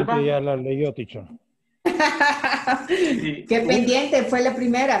 Alba ya la leyó, teacher. Sí. Qué pendiente, fue la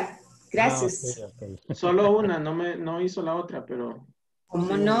primera. Gracias. Okay. Solo una, no hizo la otra, pero...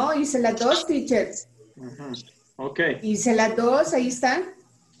 ¿Cómo no? Hice las dos, teacher. Ok. Hice las dos, ahí están.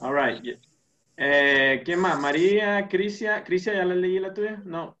 All right. ¿Quién más? María, Crisia. ¿Crisia ya la leí la tuya?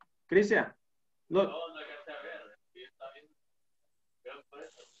 No. Crisia. Look.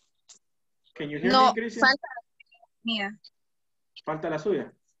 Can you hear me, Crisia? Falta la mía. ¿Falta la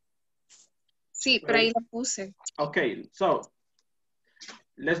suya? Sí, pero ahí la puse. Okay, so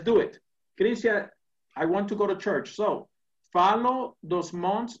let's do it. Crisia, I want to go to church. So follow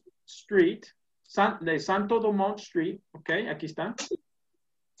Dosmont Street, de Santo Dumont Street. Okay, aquí está.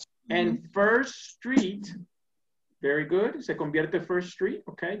 And First Street, very good. Se convierte First Street.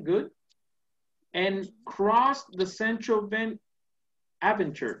 Okay, good. And cross the Central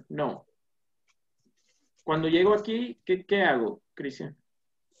Avenue. No. Cuando llego aquí, ¿qué hago, Cristian?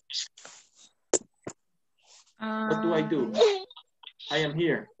 What do I do? I am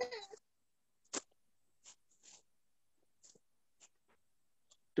here.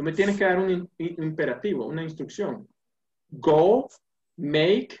 Tú me tienes que dar un imperativo, una instrucción. Go,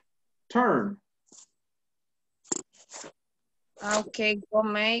 make, turn. Okay, go,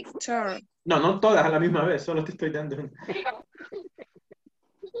 make, turn. No, no todas a la misma vez, solo te estoy dando una.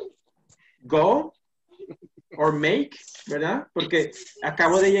 Go or make, ¿verdad? Porque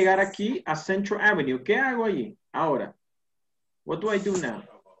acabo de llegar aquí a Central Avenue. ¿Qué hago allí? Ahora. What do I do now?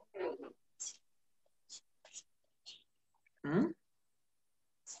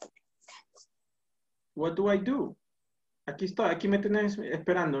 What do I do? Aquí estoy, aquí me tenés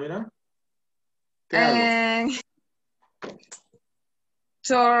esperando, ¿verdad? ¿Qué hago?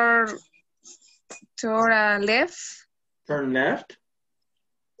 Turn left. Turn left.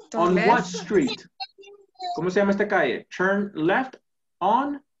 On left. What street? ¿Cómo se llama esta calle? Turn left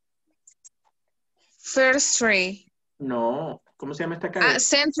on? First Street. No. ¿Cómo se llama esta calle?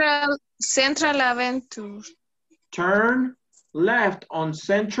 Central Avenue. Turn left on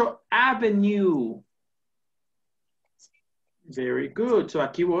Central Avenue. Very good. So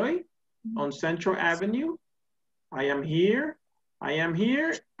aquí voy. On Central Avenue. I am here. I am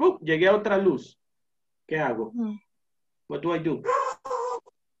here. ¡Pum! Llegué a otra luz. ¿Qué hago? What do I do?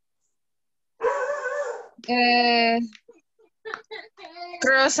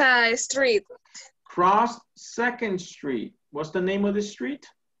 Cross a street. Cross 2nd Street. What's the name of the street?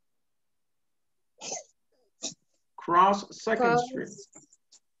 Cross 2nd Street.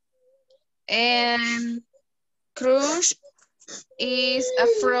 And Cruz is a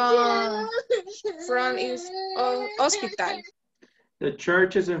front is hospital. The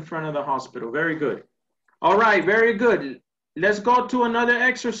church is in front of the hospital. Very good. All right, very good. Let's go to another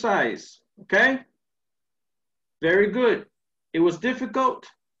exercise, okay? Very good. It was difficult?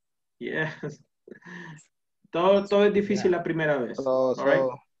 Yes. Todo es difícil la primera vez. All right?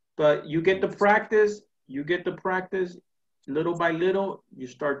 But you get the practice, little by little, you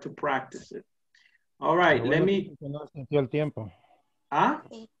start to practice it. All right, let me... No se sintió el tiempo. ¿Ah?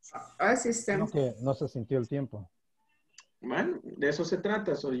 No, que no se sintió el tiempo. Bueno, de eso se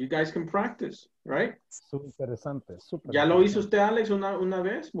trata, so you guys can practice, right? Súper interesante, súper. Ya lo hizo usted, Alex, una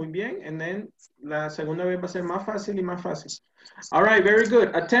vez, muy bien, and then la segunda vez va a ser más fácil y más fácil. All right, very good.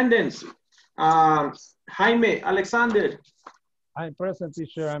 Attendance. Jaime, Alexander. I'm present,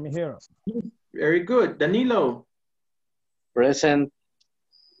 teacher, I'm here. Very good. Danilo. Present.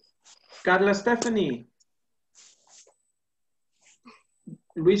 Carla Stephanie.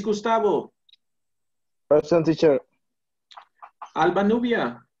 Luis Gustavo. Present, teacher. Alba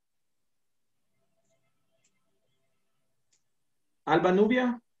Nubia. Alba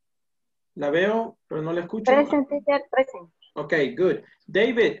Nubia. La veo, pero no la escucho. Present, teacher, present. Okay, good.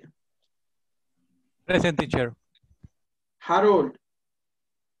 David. Present, teacher. Harold.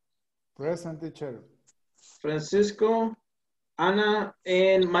 Present, teacher. Francisco. Ana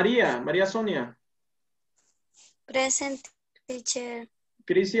and María. María Sonia. Present, teacher.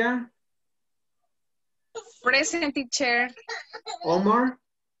 Crisia. Present, teacher. Omar.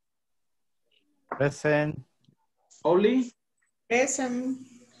 Present. Oli. Present.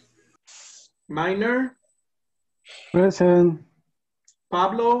 Minor. Present.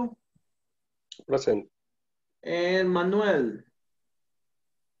 Pablo. Present. And Manuel.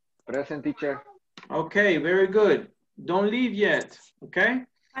 Present, teacher. Okay, very good. Don't leave yet, okay?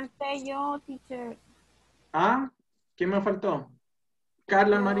 Falté yo, teacher. Ah, ¿quién me faltó?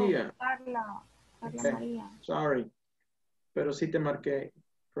 Carla María. Carla Okay. María. Sorry, pero sí te marqué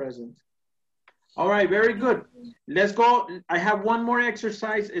present. All right, very good. Let's go. I have one more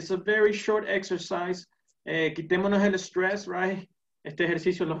exercise. It's a very short exercise. Quitémonos el stress, right? Este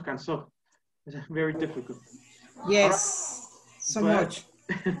ejercicio los cansó. It's very difficult. Yes, so much.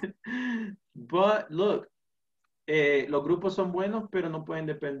 But look, los grupos son buenos, pero no pueden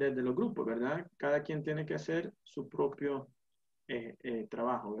depender de los grupos, ¿verdad? Cada quien tiene que hacer su propio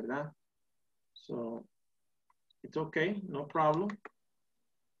trabajo, ¿verdad? So, it's okay, no problem.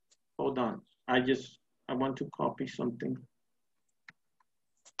 Hold on, I want to copy something.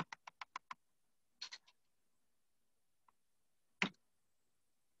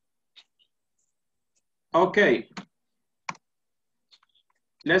 Okay.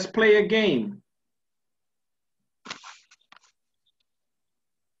 Let's play a game.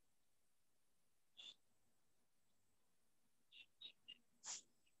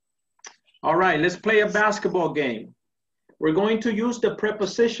 All right, let's play a basketball game. We're going to use the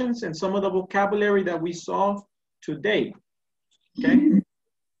prepositions and some of the vocabulary that we saw today. Okay?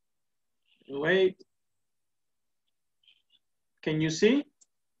 Wait. Can you see?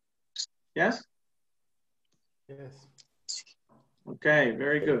 Yes? Yes. Okay,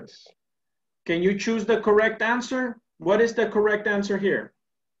 very good. Can you choose the correct answer? What is the correct answer here?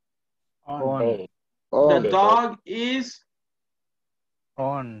 On. The dog is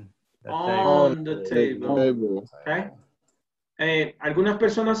On the table. Okay. Algunas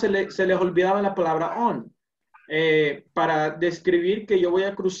personas se les olvidaba la palabra on. Para describir que yo voy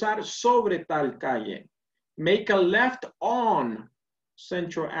a cruzar sobre tal calle. Make a left on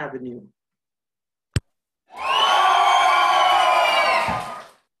Central Avenue.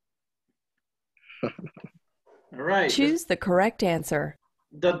 All right. Choose the correct answer.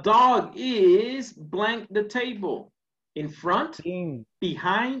 The dog is blank the table. In front,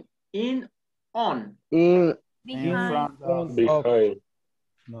 behind, in, on. Behind. No,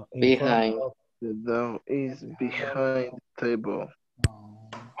 behind. The dog is behind the table.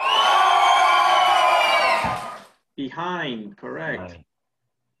 Behind, correct.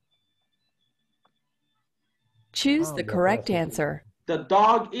 Choose the correct answer. The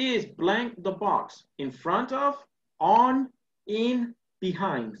dog is blank the box. In front of, on, in,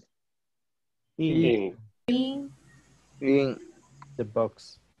 behind. In the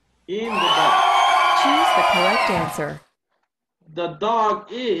box. In the box. Choose the correct answer. The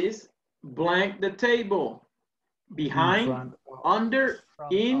dog is blank the table. Behind, under,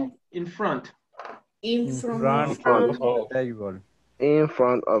 in front. In front of the table. In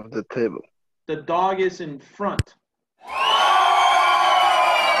front of the table. The dog is in front.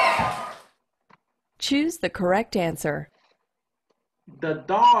 Choose the correct answer. The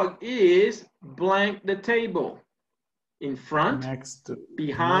dog is blank the table. In front, Next to.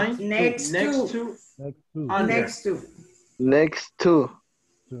 behind, Next to. under. Next to. Next to.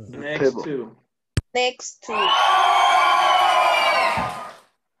 Next to. Next to.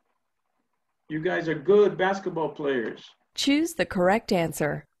 You guys are good basketball players. Choose the correct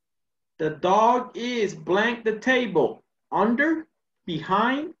answer. The dog is blank the table. Under,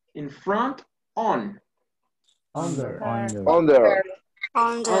 behind, in front, on. Under. Under.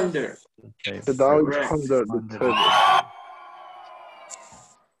 The dog is Correct. under the table.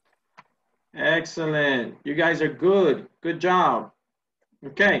 Excellent. You guys are good. Good job.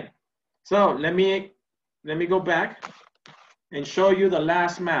 Okay. So let me go back and show you the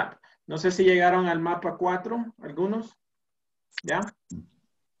last map. No sé si llegaron al mapa 4, algunos. Yeah?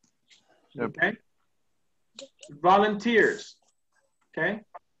 Okay. Volunteers. Okay.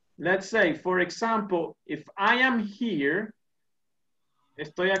 Let's say, for example, if I am here,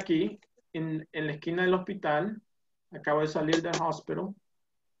 estoy aquí en la esquina del hospital. Acabo de salir del hospital.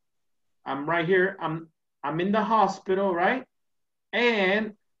 I'm right here. I'm in the hospital, right?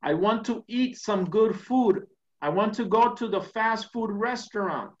 And I want to eat some good food. I want to go to the fast food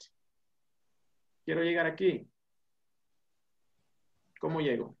restaurant. Quiero llegar aquí. ¿Cómo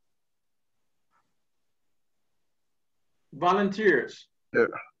llego? Volunteers. Yeah.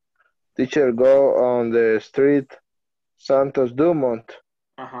 Teacher, go on the street Santos Dumont.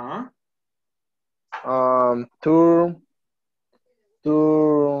 Turn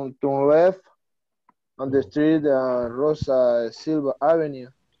left on the street Rosa Silva Avenue.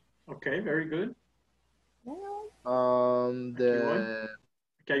 Okay, very good. The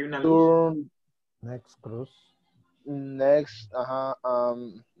aquí hay una turn luz. Next cross. Next,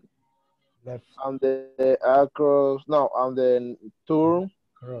 left. On the across, no, on the turn.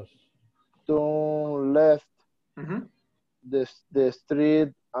 Cross. Turn left. The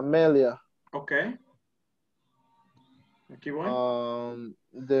street Amelia. Okay. Aquí voy.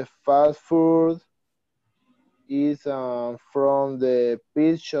 The fast food is from the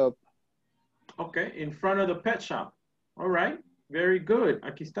pet shop. Okay, in front of the pet shop. All right, very good.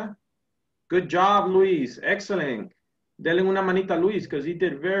 Aquí está. Good job, Luis. Excellent. Denle una manita a Luis because he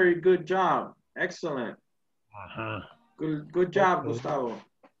did very good job. Excellent. Good job, Gustavo.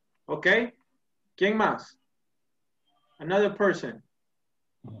 Okay. ¿Quién más? Another person.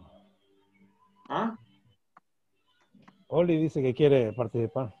 ¿Ah? Oli dice que quiere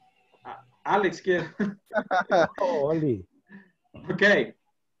participar. Alex quiere. Oli. Ok.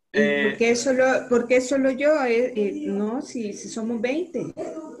 ¿Por qué solo yo? No, si somos 20.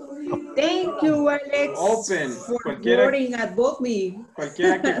 Thank you, Alex, for worrying about me.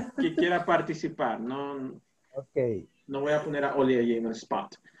 Cualquiera que quiera participar. No, okay. No voy a poner a Oli allí en el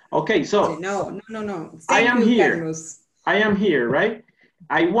spot. Okay, so. No. I am here. Carlos. I am here, right?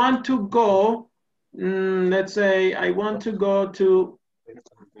 I want to go, let's say, I want to go to,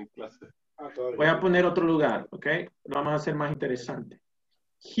 voy a poner otro lugar, okay? Lo vamos a hacer más interesante.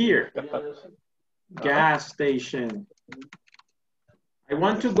 Here, gas station. I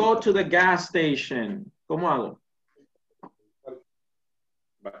want to go to the gas station. ¿Cómo hago?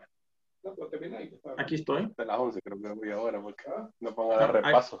 Aquí estoy. De las 11 creo que voy ahora porque no pongo a dar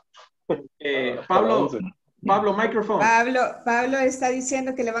repaso. Pablo, Pablo, microphone. Pablo está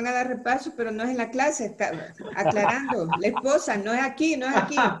diciendo que le van a dar repaso, pero no es en la clase, está aclarando. La esposa, no es aquí, no es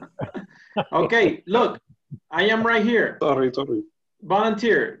aquí. Okay, look, I am right here. Sorry.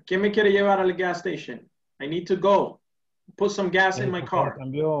 Volunteer, ¿quién me quiere llevar al gas station? I need to go. Put some gas in my car.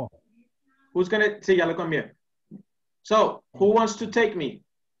 Who's gonna, sí, ya lo cambié. So, who wants to take me?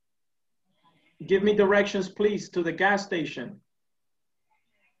 Give me directions, please, to the gas station.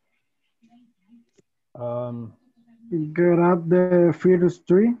 Get up the first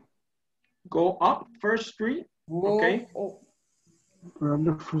street. Go up First Street. Okay. Get up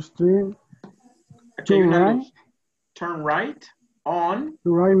the first street. Aquí hay una luz. Turn right on.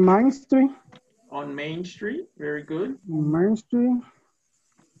 To right Main Street. On Main Street. Very good. Main Street.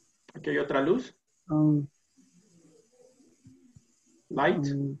 Aquí hay otra luz. Light.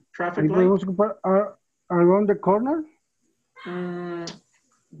 Traffic light. Around the corner.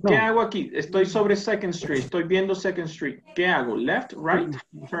 ¿Qué hago aquí? Estoy sobre Second Street. Estoy viendo Second Street. ¿Qué hago? Left, right?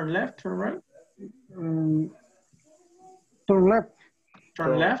 Turn left, turn right? Turn left.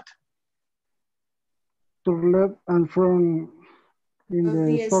 Turn left? Turn left and from in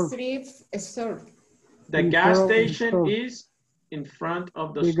the store. The gas station is in front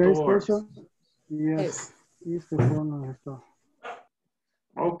of the store. Gas station? Yes. It's the front of the store.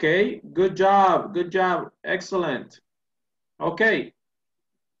 Okay, good job. Good job. Excellent. Okay.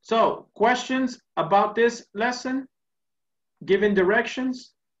 So, questions about this lesson? Given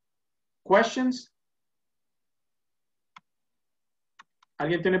directions? Questions?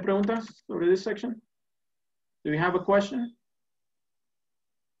 ¿Alguien tiene preguntas sobre this section? Do you have a question?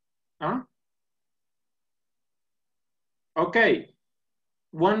 Huh? Okay.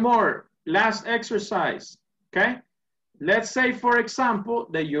 One more. Last exercise. Okay. Let's say, for example,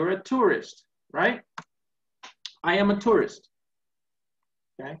 that you're a tourist, right? I am a tourist.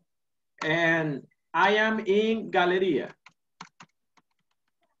 Okay. And I am in Galeria.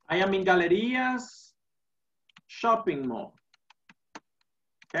 I am in Galeria's shopping mall.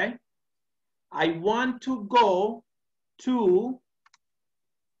 Okay. I want to go to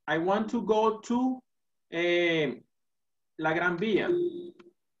La Gran Vía.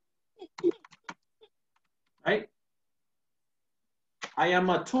 Right? I am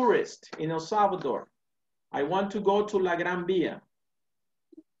a tourist in El Salvador. I want to go to La Gran Vía.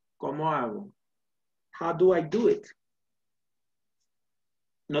 ¿Cómo hago? How do I do it?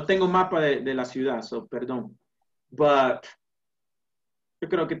 No tengo mapa de la ciudad, so perdón. But yo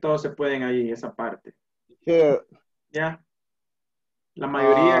creo que todos se pueden ahí, esa parte. Here. ¿Ya? La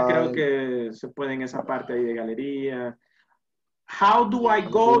mayoría creo que se pueden esa parte ahí de galería. How do I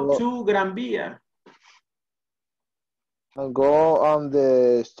go to Gran Vía? I go on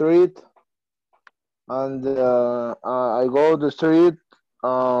the street and I go the street.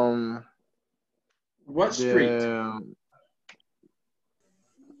 What street?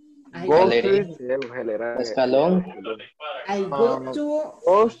 Escalón. I go to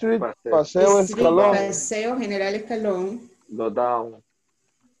Wall Street, Paseo Escalón. Paseo General Escalón. Go down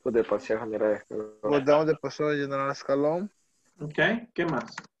to the Paseo General Escalón. Go down the Paseo General Escalón. Okay, ¿qué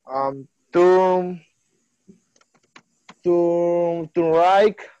más? To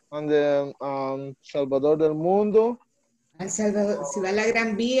right on the Salvador del Mundo. Al Salvador, se va a la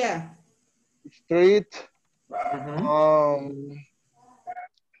Gran Vía. Street.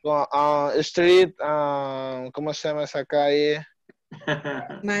 Street, ¿cómo se llama esa calle?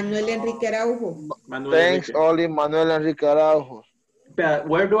 Manuel Enrique Araujo. Only Manuel Enrique Araujo. But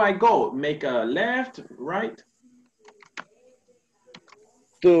where do I go? Make a left, right?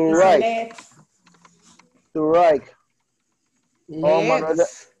 To right. Left. To right.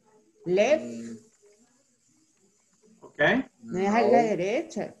 Left. Okay. No es a la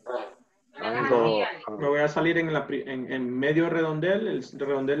derecha. Me voy a salir en medio redondel, el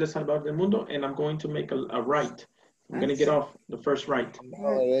redondel de Salvador del Mundo, and I'm going to make a right. I'm going to get off the first right.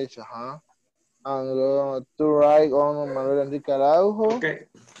 Derecha, and go to right on Manuel Enrique Araujo. Okay,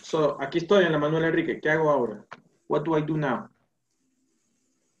 so aquí estoy en la Manuel Enrique. ¿Qué hago ahora? What do I do now?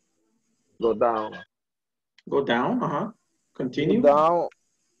 Go down. Go down, Continue. Go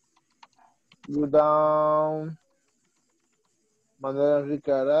down. Manuel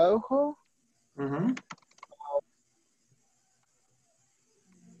Enrique Araujo.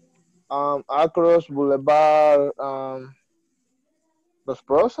 Across Boulevard Los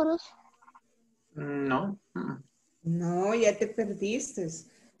Próceres. No. No, ya te perdiste.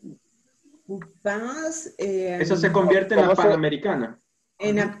 Vas. Eso se convierte en la Panamericana.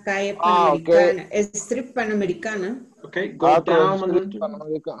 En la calle Panamericana. Street Panamericana. Okay, go down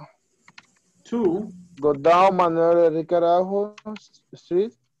Panamericana. Go down Manuel Enrique Araujo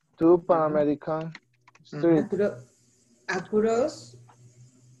Street to Panamerican Street. Across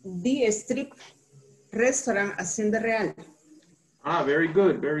the street. Restaurant Hacienda Real. Ah, very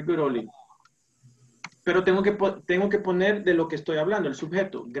good, Oli. Pero tengo que poner de lo que estoy hablando, el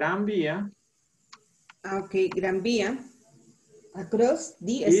sujeto. Gran Vía. Ah, ok, Gran Vía. Across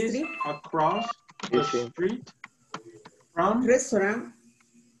the street. Across the street. From. Restaurant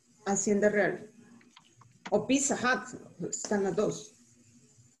Hacienda Real. O Pizza Hut. Están las dos.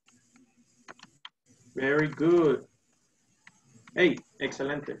 Very good. Hey,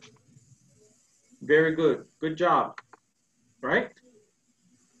 excelente. Very good. Good job. Right?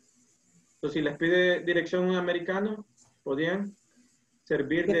 Entonces, si les pide dirección un americano, ¿podrían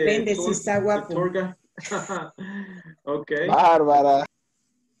servir Depende si está guapo. Ok. Bárbara.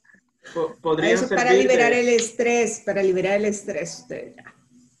 Podrían eso para liberar el estrés, ustedes ya.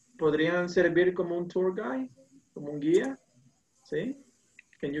 ¿Podrían servir como un tour guide? ¿Como un guía? ¿Sí?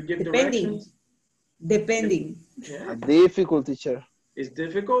 Can you give directions? Depending. Yeah. Difficult, teacher. It's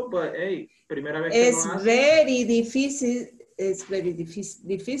difficult, but hey, primera vez que lo haces. Very difícil. It's very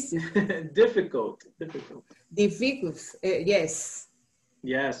difícil. Difficult. Yes.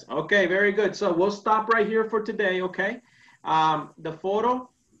 Yes. Okay, very good. So we'll stop right here for today, okay? The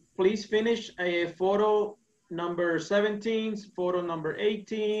photo, please finish a photo number 17, photo number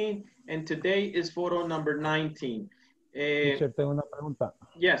 18, and today is photo number 19. Teacher, tengo una pregunta.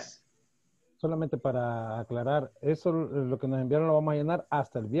 Yes. Solamente para aclarar, eso lo que nos enviaron lo vamos a llenar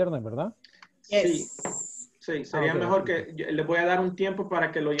hasta el viernes, ¿verdad? Yes. Sí, sería mejor que les voy a dar un tiempo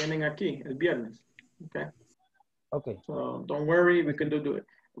para que lo llenen aquí el viernes. Okay. Okay. So don't worry, we can do it.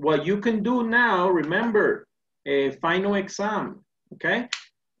 What you can do now, remember, final exam, okay?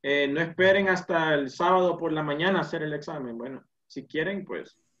 No esperen hasta el sábado por la mañana a hacer el examen. Bueno, si quieren,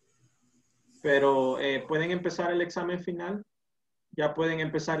 pues. Pero pueden empezar el examen final. Ya pueden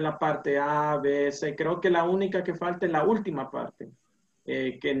empezar la parte A, B, C. Creo que la única que falta es la última parte.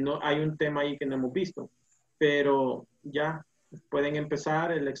 Que no hay un tema ahí que no hemos visto. Pero ya pueden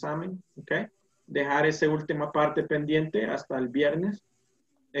empezar el examen, ¿ok? Dejar esa última parte pendiente hasta el viernes.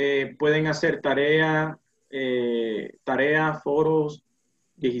 Pueden hacer tarea, foros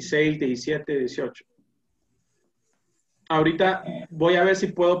 16, 17, 18. Ahorita voy a ver si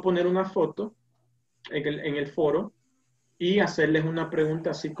puedo poner una foto en el foro y hacerles una pregunta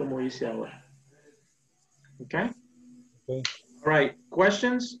así como hice ahora. Okay? Okay. All right.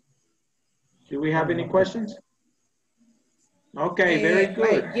 Questions? Do we have any questions? Okay, very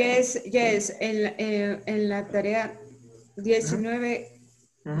good. Yes. En la tarea 19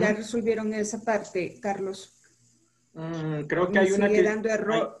 ya resolvieron esa parte, Carlos. Creo que hay una que... Dando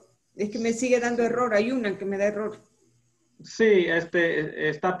error. Es que me sigue dando error. Hay una que me da error. Sí,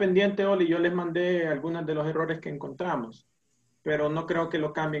 está pendiente, Oli. Yo les mandé algunos de los errores que encontramos. Pero no creo que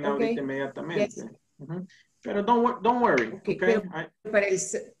lo cambien ahorita inmediatamente. Yes. Pero don't worry. Okay.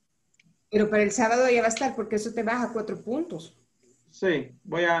 Pero para el sábado ya va a estar, porque eso te baja 4 puntos. Sí,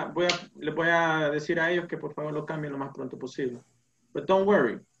 les voy a decir a ellos que por favor lo cambien lo más pronto posible. But don't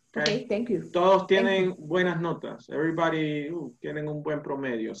worry. Okay, thank you. Todos tienen buenas notas. Everybody tienen un buen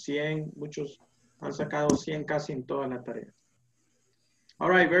promedio. 100, muchos han sacado 100 casi en todas las tareas. All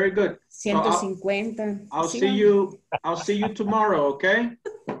right, very good. 150. So I'll see you tomorrow, okay?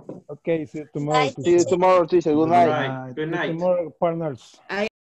 Okay, see you tomorrow. See you tomorrow, teacher. Good night. All right, good night. See you tomorrow, partners.